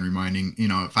boards again, reminding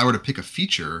if I were to pick a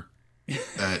feature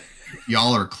that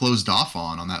y'all are closed off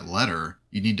on that letter,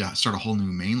 you need to start a whole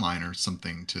new main line or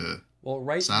something to. Well,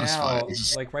 right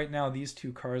now, these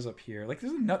 2 cars up here,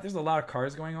 there's a lot of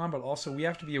cars going on, but also we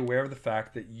have to be aware of the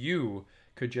fact that you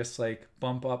could just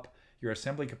bump up your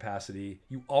assembly capacity.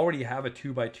 You already have a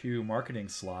 2x2 marketing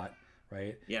slot,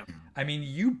 right? Yeah. I mean,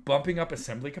 you bumping up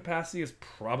assembly capacity is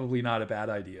probably not a bad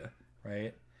idea,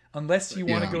 right? Unless you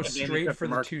want to go straight for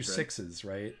the 2 6s,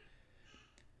 right?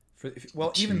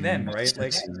 Even then, right?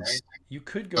 Like you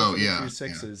could go for the 2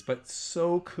 6s, but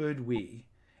so could we.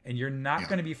 And you're not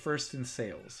going to be first in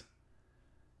sales.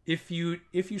 If you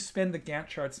spend the Gantt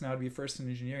charts now to be first in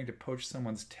engineering to poach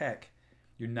someone's tech,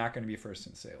 you're not going to be first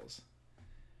in sales.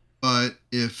 But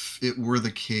if it were the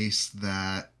case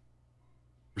that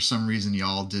for some reason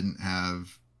y'all didn't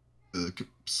have the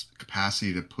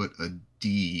capacity to put a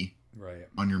D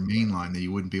on your main line, that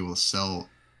you wouldn't be able to sell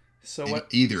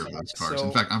either of those cars.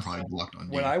 In fact, I'm probably blocked on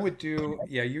D. What I would do,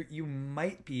 you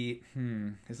might be.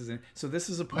 This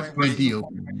is a point where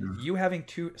you having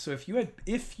 2. So if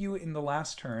you in the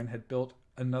last turn had built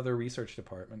another research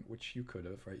department, which you could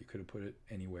have, right? You could have put it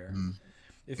anywhere.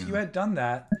 If you had done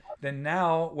that, then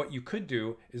now what you could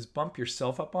do is bump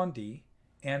yourself up on D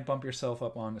and bump yourself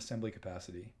up on assembly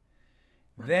capacity.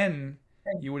 Then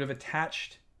you would have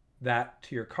attached that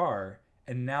to your car.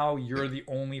 And now you're the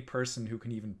only person who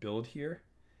can even build here,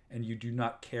 and you do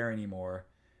not care anymore.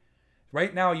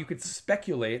 Right now, you could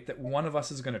speculate that one of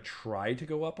us is going to try to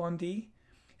go up on D,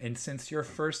 and since you're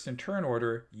first in turn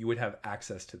order, you would have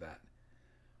access to that.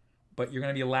 But you're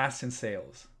going to be last in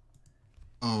sales.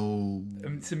 Oh.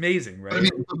 It's amazing, right? I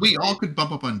mean, we all could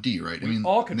bump up on D, right? We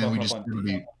all could bump up on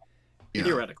D. Yeah.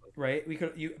 Theoretically. right?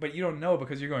 But you don't know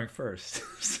because you're going first.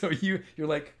 So you're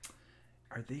like,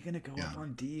 are they gonna go up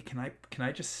on D? Can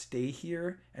I just stay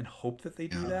here and hope that they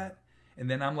do that? And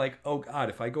then I'm like, oh God,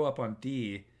 if I go up on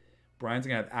D, Brian's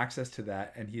gonna have access to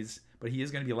that, and he is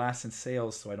gonna be last in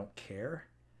sales, so I don't care,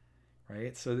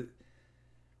 right? So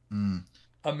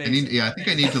amazing. I think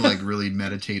I need to like really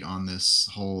meditate on this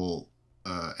whole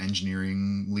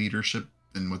engineering leadership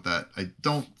and what that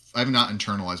I've not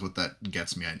internalized what that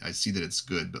gets me. I see that it's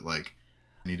good, but like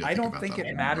I need to I think don't about think that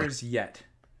it more. matters yet.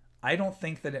 I don't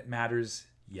think that it matters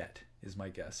yet, is my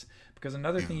guess. Because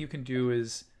another thing you can do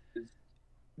is,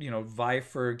 vie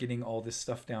for getting all this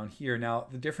stuff down here. Now,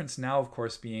 the difference now, of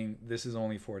course, being this is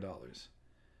only $4,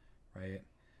 right?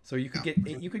 So you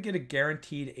could get a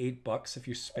guaranteed $8 if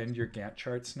you spend your Gantt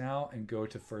charts now and go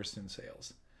to first in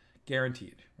sales,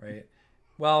 guaranteed, right?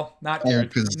 Well, not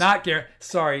guaranteed. Not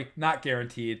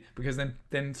guaranteed, because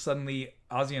then suddenly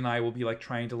Ozzy and I will be like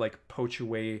trying to like poach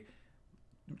away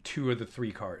 2 of the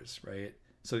 3 cars, right?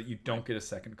 So that you don't get a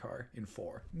second car in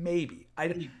 4. Maybe. I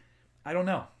don't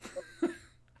know.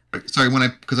 Sorry, when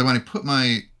I put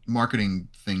my marketing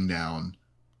thing down,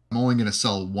 I'm only going to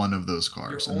sell one of those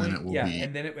cars, and then it will be.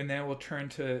 And then it will turn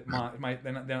to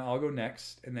then I'll go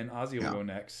next, and then Ozzy will go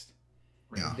next.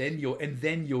 Yeah. And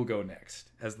then you'll go next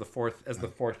as the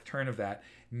fourth turn of that,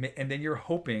 and then you're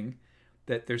hoping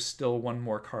that there's still one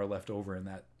more car left over in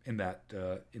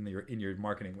your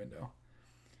marketing window,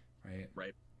 right?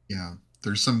 Right. Yeah.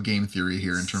 There's some game theory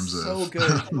here in terms of so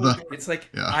good. It's like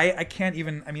I can't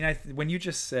even. I mean, when you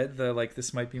just said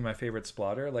this might be my favorite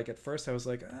splotter. Like at first I was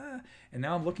like and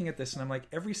now I'm looking at this and I'm like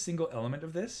every single element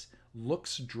of this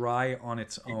looks dry on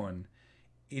its own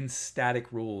in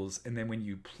static rules, and then when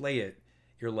you play it,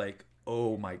 you're like,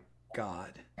 oh my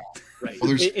God. Right.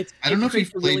 Well, I don't know if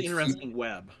you've played a really interesting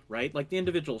web, right? Like the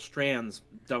individual strands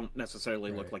don't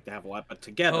necessarily look like they have a lot, but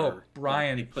together. Oh,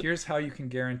 Brian, here's how you can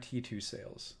guarantee 2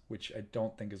 sales, which I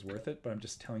don't think is worth it, but I'm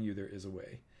just telling you there is a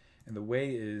way. And the way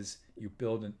is you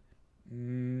build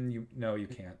no, you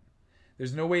can't.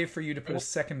 There's no way for you to put a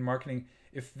second marketing.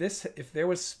 If there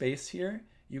was space here,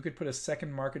 you could put a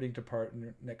second marketing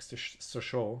department next to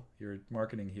Sochaux, your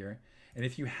marketing here. And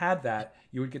if you had that,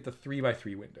 you would get the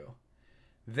 3x3 window.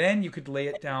 Then you could lay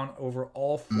it down over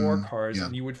all 4 cars,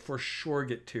 and you would for sure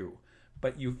get 2.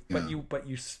 But you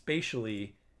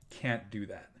spatially can't do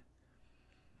that.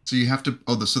 So you have to.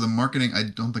 So the marketing. I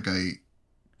don't think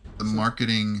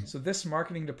marketing. So this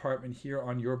marketing department here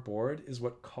on your board is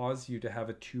what caused you to have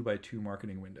a 2x2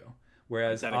 marketing window,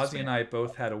 whereas Ozzy and I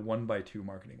both had a 1x2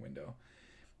 marketing window.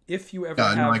 If you ever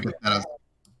I get that.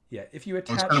 If you attach.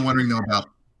 I was kind of wondering though about.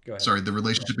 Go ahead. Sorry, the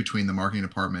relationship between the marketing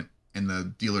department and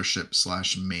the dealership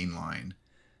 / mainline.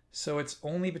 So it's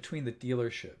only between the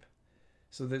dealership.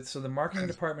 So the marketing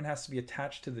department has to be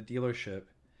attached to the dealership.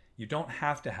 You don't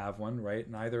have to have one, right?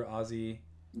 Neither Ozzy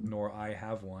nor I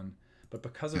have one. But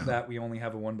because of that, we only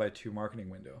have a 1x2 marketing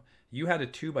window. You had a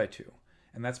 2x2,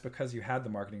 and that's because you had the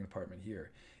marketing department here.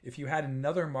 If you had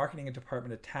another marketing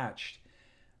department attached,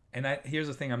 and here's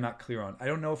the thing I'm not clear on. I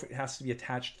don't know if it has to be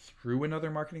attached through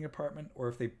another marketing department or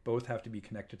if they both have to be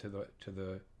connected to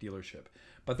the dealership.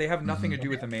 But they have nothing to do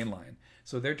with the main line.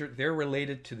 So they're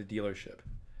related to the dealership,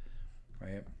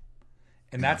 right?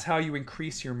 And that's how you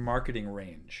increase your marketing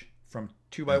range from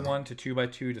 2x1 to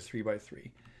 2x2 to 3x3.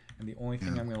 And the only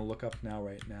thing I'm going to look up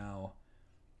right now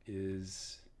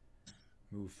is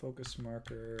move focus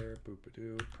marker,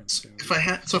 boop-a-doo, print. If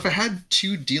I had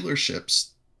 2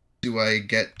 dealerships, do I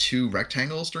get 2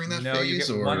 rectangles during that phase?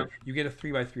 You get a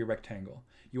 3x3 rectangle.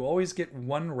 You always get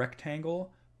 1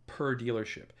 rectangle per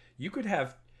dealership. You could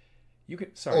have You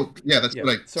could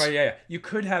You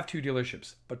could have two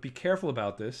dealerships, but be careful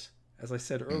about this. As I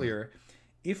said earlier,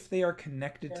 if they are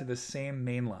connected to the same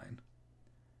main line.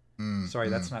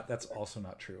 That's also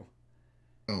not true.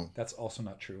 Oh. That's also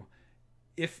not true.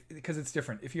 Because it's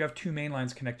different. If you have two main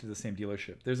lines connected to the same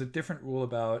dealership, there's a different rule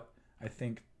about, I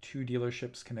think, two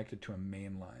dealerships connected to a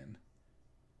main line.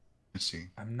 I see.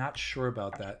 I'm not sure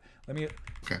about that.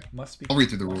 Okay. Must be. I'll read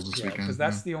through the rules this weekend. Because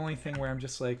that's the only thing where I'm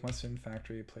just like, must in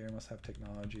factory, player must have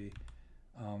technology,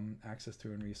 access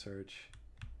to and research.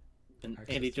 And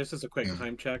Andy, just as a quick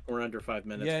time check, we're under 5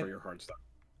 minutes for your hard stop.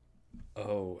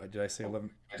 Oh, did I say 11?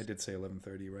 I did say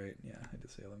 11:30, right? Yeah, I did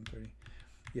say 11:30.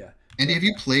 Yeah. Andy, have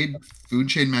you played Food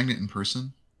Chain Magnet in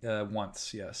person?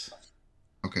 Once, yes.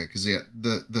 Okay, because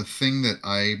the thing that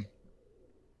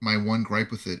my one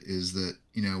gripe with it is that,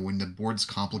 you know, when the board's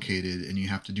complicated and you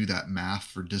have to do that math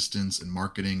for distance and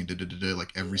marketing and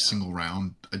like every single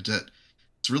round,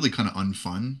 it's really kind of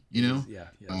unfun, you know. Yeah,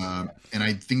 yes. And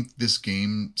I think this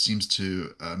game seems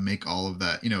to make all of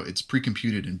that, you know, it's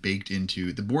pre-computed and baked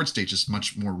into the board state, just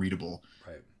much more readable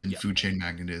Right. than Food Chain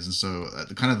Magnet is. And so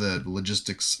the kind of the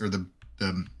logistics or the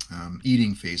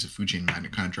eating phase of Food Chain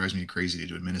Magnet kind of drives me crazy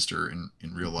to administer in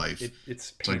real life.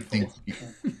 It's so I painful. think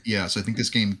so I think this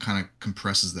game kind of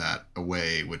compresses that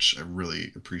away, which I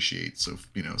really appreciate so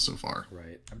far.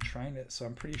 Right.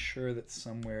 I'm pretty sure that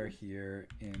somewhere here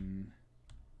in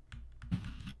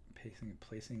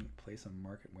place a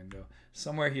market window,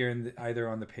 somewhere here in either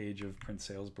on the page of print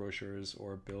sales brochures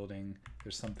or building,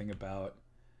 there's something about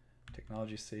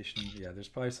technology stations. Yeah, there's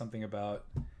probably something about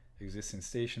existing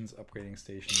stations, upgrading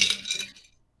stations,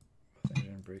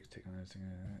 engine brakes, technology,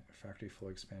 factory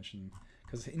floor expansion.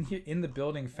 Because in here in the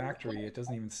building factory, it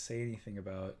doesn't even say anything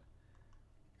about.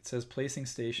 It says placing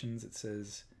stations. It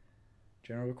says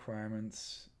general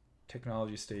requirements,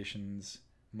 technology stations.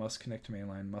 Must connect to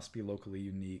mainline, must be locally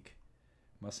unique,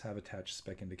 must have attached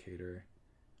spec indicator.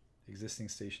 Existing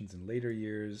stations in later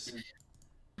years.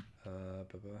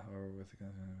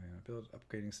 Build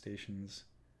upgrading stations.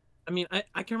 I mean,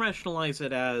 I can rationalize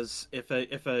it as if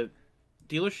a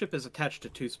dealership is attached to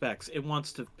 2 specs, it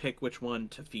wants to pick which one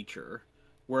to feature.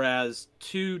 Whereas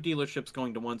 2 dealerships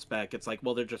going to 1 spec, it's like,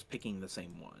 well, they're just picking the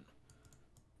same one.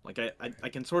 Like, I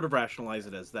can sort of rationalize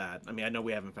it as that. I mean, I know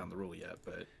we haven't found the rule yet,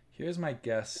 but... Here's my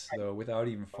guess, though, without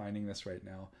even finding this right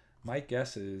now. My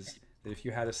guess is that if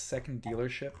you had a second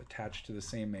dealership attached to the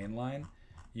same main line,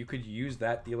 you could use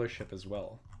that dealership as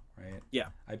well, right? Yeah.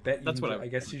 I bet that's what I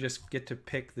guess you just get to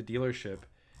pick the dealership,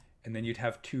 and then you'd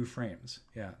have 2 frames.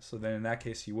 Yeah, so then in that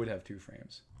case, you would have 2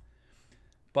 frames.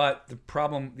 But the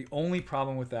only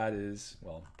problem with that is,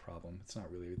 it's not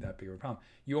really that big of a problem.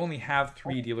 You only have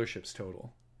 3 dealerships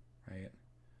total, right?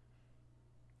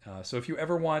 So if you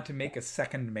ever wanted to make a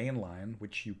second main line,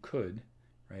 which you could,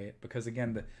 right? Because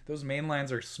again, those main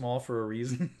lines are small for a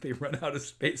reason. They run out of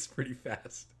space pretty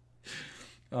fast.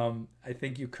 I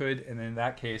think you could, and in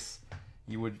that case,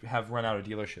 you would have run out of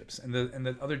dealerships. And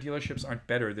the other dealerships aren't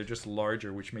better; they're just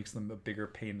larger, which makes them a bigger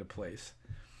pain to place.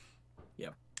 Yeah,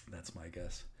 that's my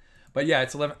guess. But yeah,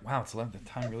 it's 11. Wow, it's 11. The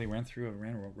time really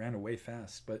ran away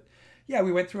fast. But yeah,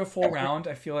 we went through a full round.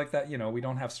 I feel like that. We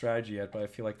don't have strategy yet, but I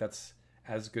feel like that's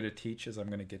as good a teach as I'm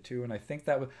going to get to, and I think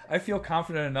I feel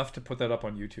confident enough to put that up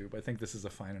on YouTube. I think this is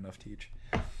a fine enough teach.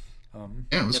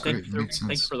 It was great.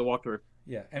 Thanks for the walkthrough.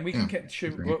 Yeah, and we can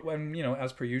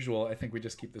as per usual, I think we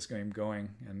just keep this game going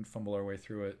and fumble our way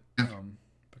through it,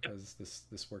 because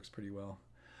this works pretty well.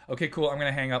 Okay, cool. I'm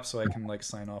gonna hang up so I can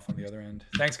sign off on the other end.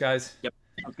 Thanks, guys. Yep,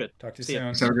 sounds good. Talk to you See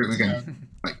soon. Have a great weekend.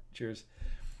 Bye. Cheers.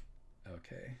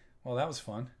 Okay. Well, that was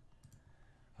fun.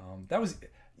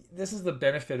 This is the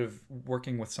benefit of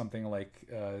working with something like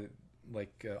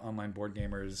online board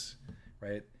gamers,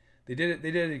 right? They did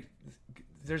it.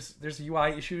 There's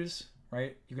UI issues,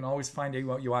 right? You can always find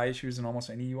UI issues in almost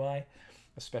any UI,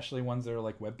 especially ones that are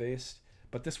web based.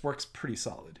 But this works pretty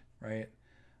solid, right?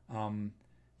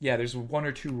 Yeah, there's 1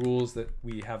 or 2 rules that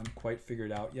we haven't quite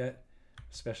figured out yet,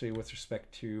 especially with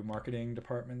respect to marketing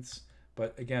departments.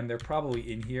 But again, they're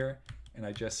probably in here, and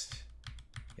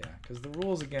because the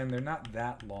rules, again, they're not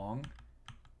that long.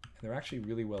 They're actually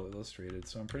really well illustrated.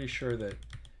 So I'm pretty sure that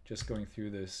just going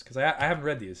through this, because I haven't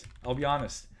read these. I'll be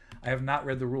honest. I have not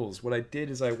read the rules. What I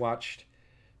did is I watched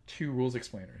 2 rules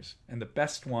explainers. And the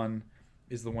best one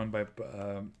is the one by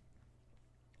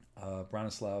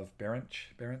Branislav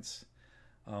Barents.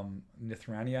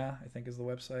 Nithrania, I think, is the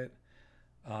website.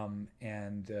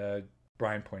 And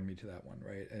Brian pointed me to that one,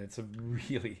 right? And it's a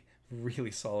really,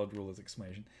 really solid rules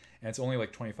explanation. And it's only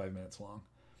 25 minutes long,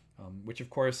 which, of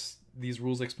course, these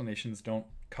rules explanations don't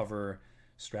cover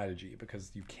strategy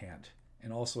because you can't.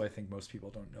 And also, I think most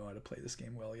people don't know how to play this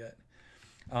game well yet.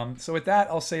 So with that,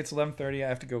 I'll say it's 11:30. I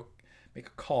have to go make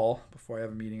a call before I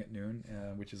have a meeting at noon,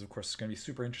 which is, of course, going to be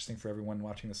super interesting for everyone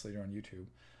watching this later on YouTube.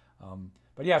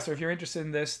 But yeah, so if you're interested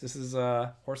in this is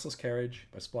Horseless Carriage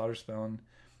by Splatterspellen,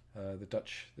 the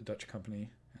Dutch company.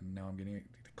 And now I'm getting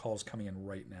the calls coming in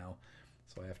right now,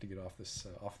 so I have to get off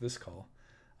this call.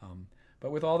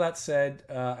 But with all that said,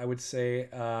 I would say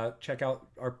check out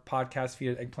our podcast feed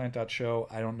at eggplant.show.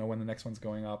 I don't know when the next one's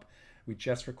going up. We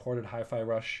just recorded Hi-Fi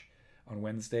Rush on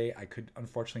Wednesday. I could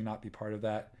unfortunately not be part of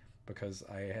that because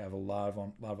I have a lot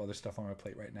of other stuff on my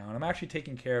plate right now, and I'm actually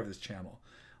taking care of this channel.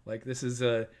 This is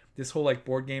this whole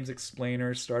board games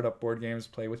explainer, startup board games,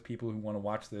 play with people who want to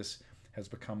watch this has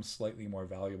become slightly more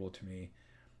valuable to me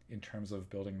in terms of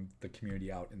building the community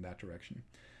out in that direction.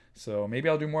 So maybe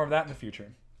I'll do more of that in the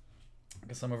future,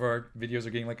 because some of our videos are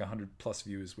getting 100+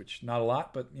 views, which not a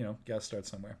lot, but gotta start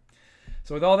somewhere.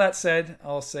 So with all that said,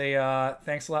 I'll say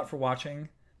thanks a lot for watching.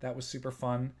 That was super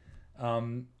fun.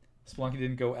 Spelunky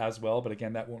didn't go as well, but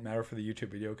again, that won't matter for the YouTube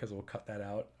video because we'll cut that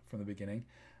out from the beginning.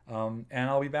 And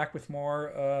I'll be back with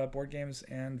more board games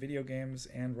and video games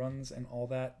and runs and all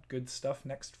that good stuff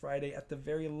next Friday at the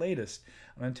very latest.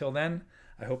 And until then,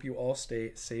 I hope you all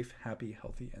stay safe, happy,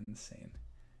 healthy, and sane.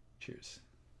 Cheers.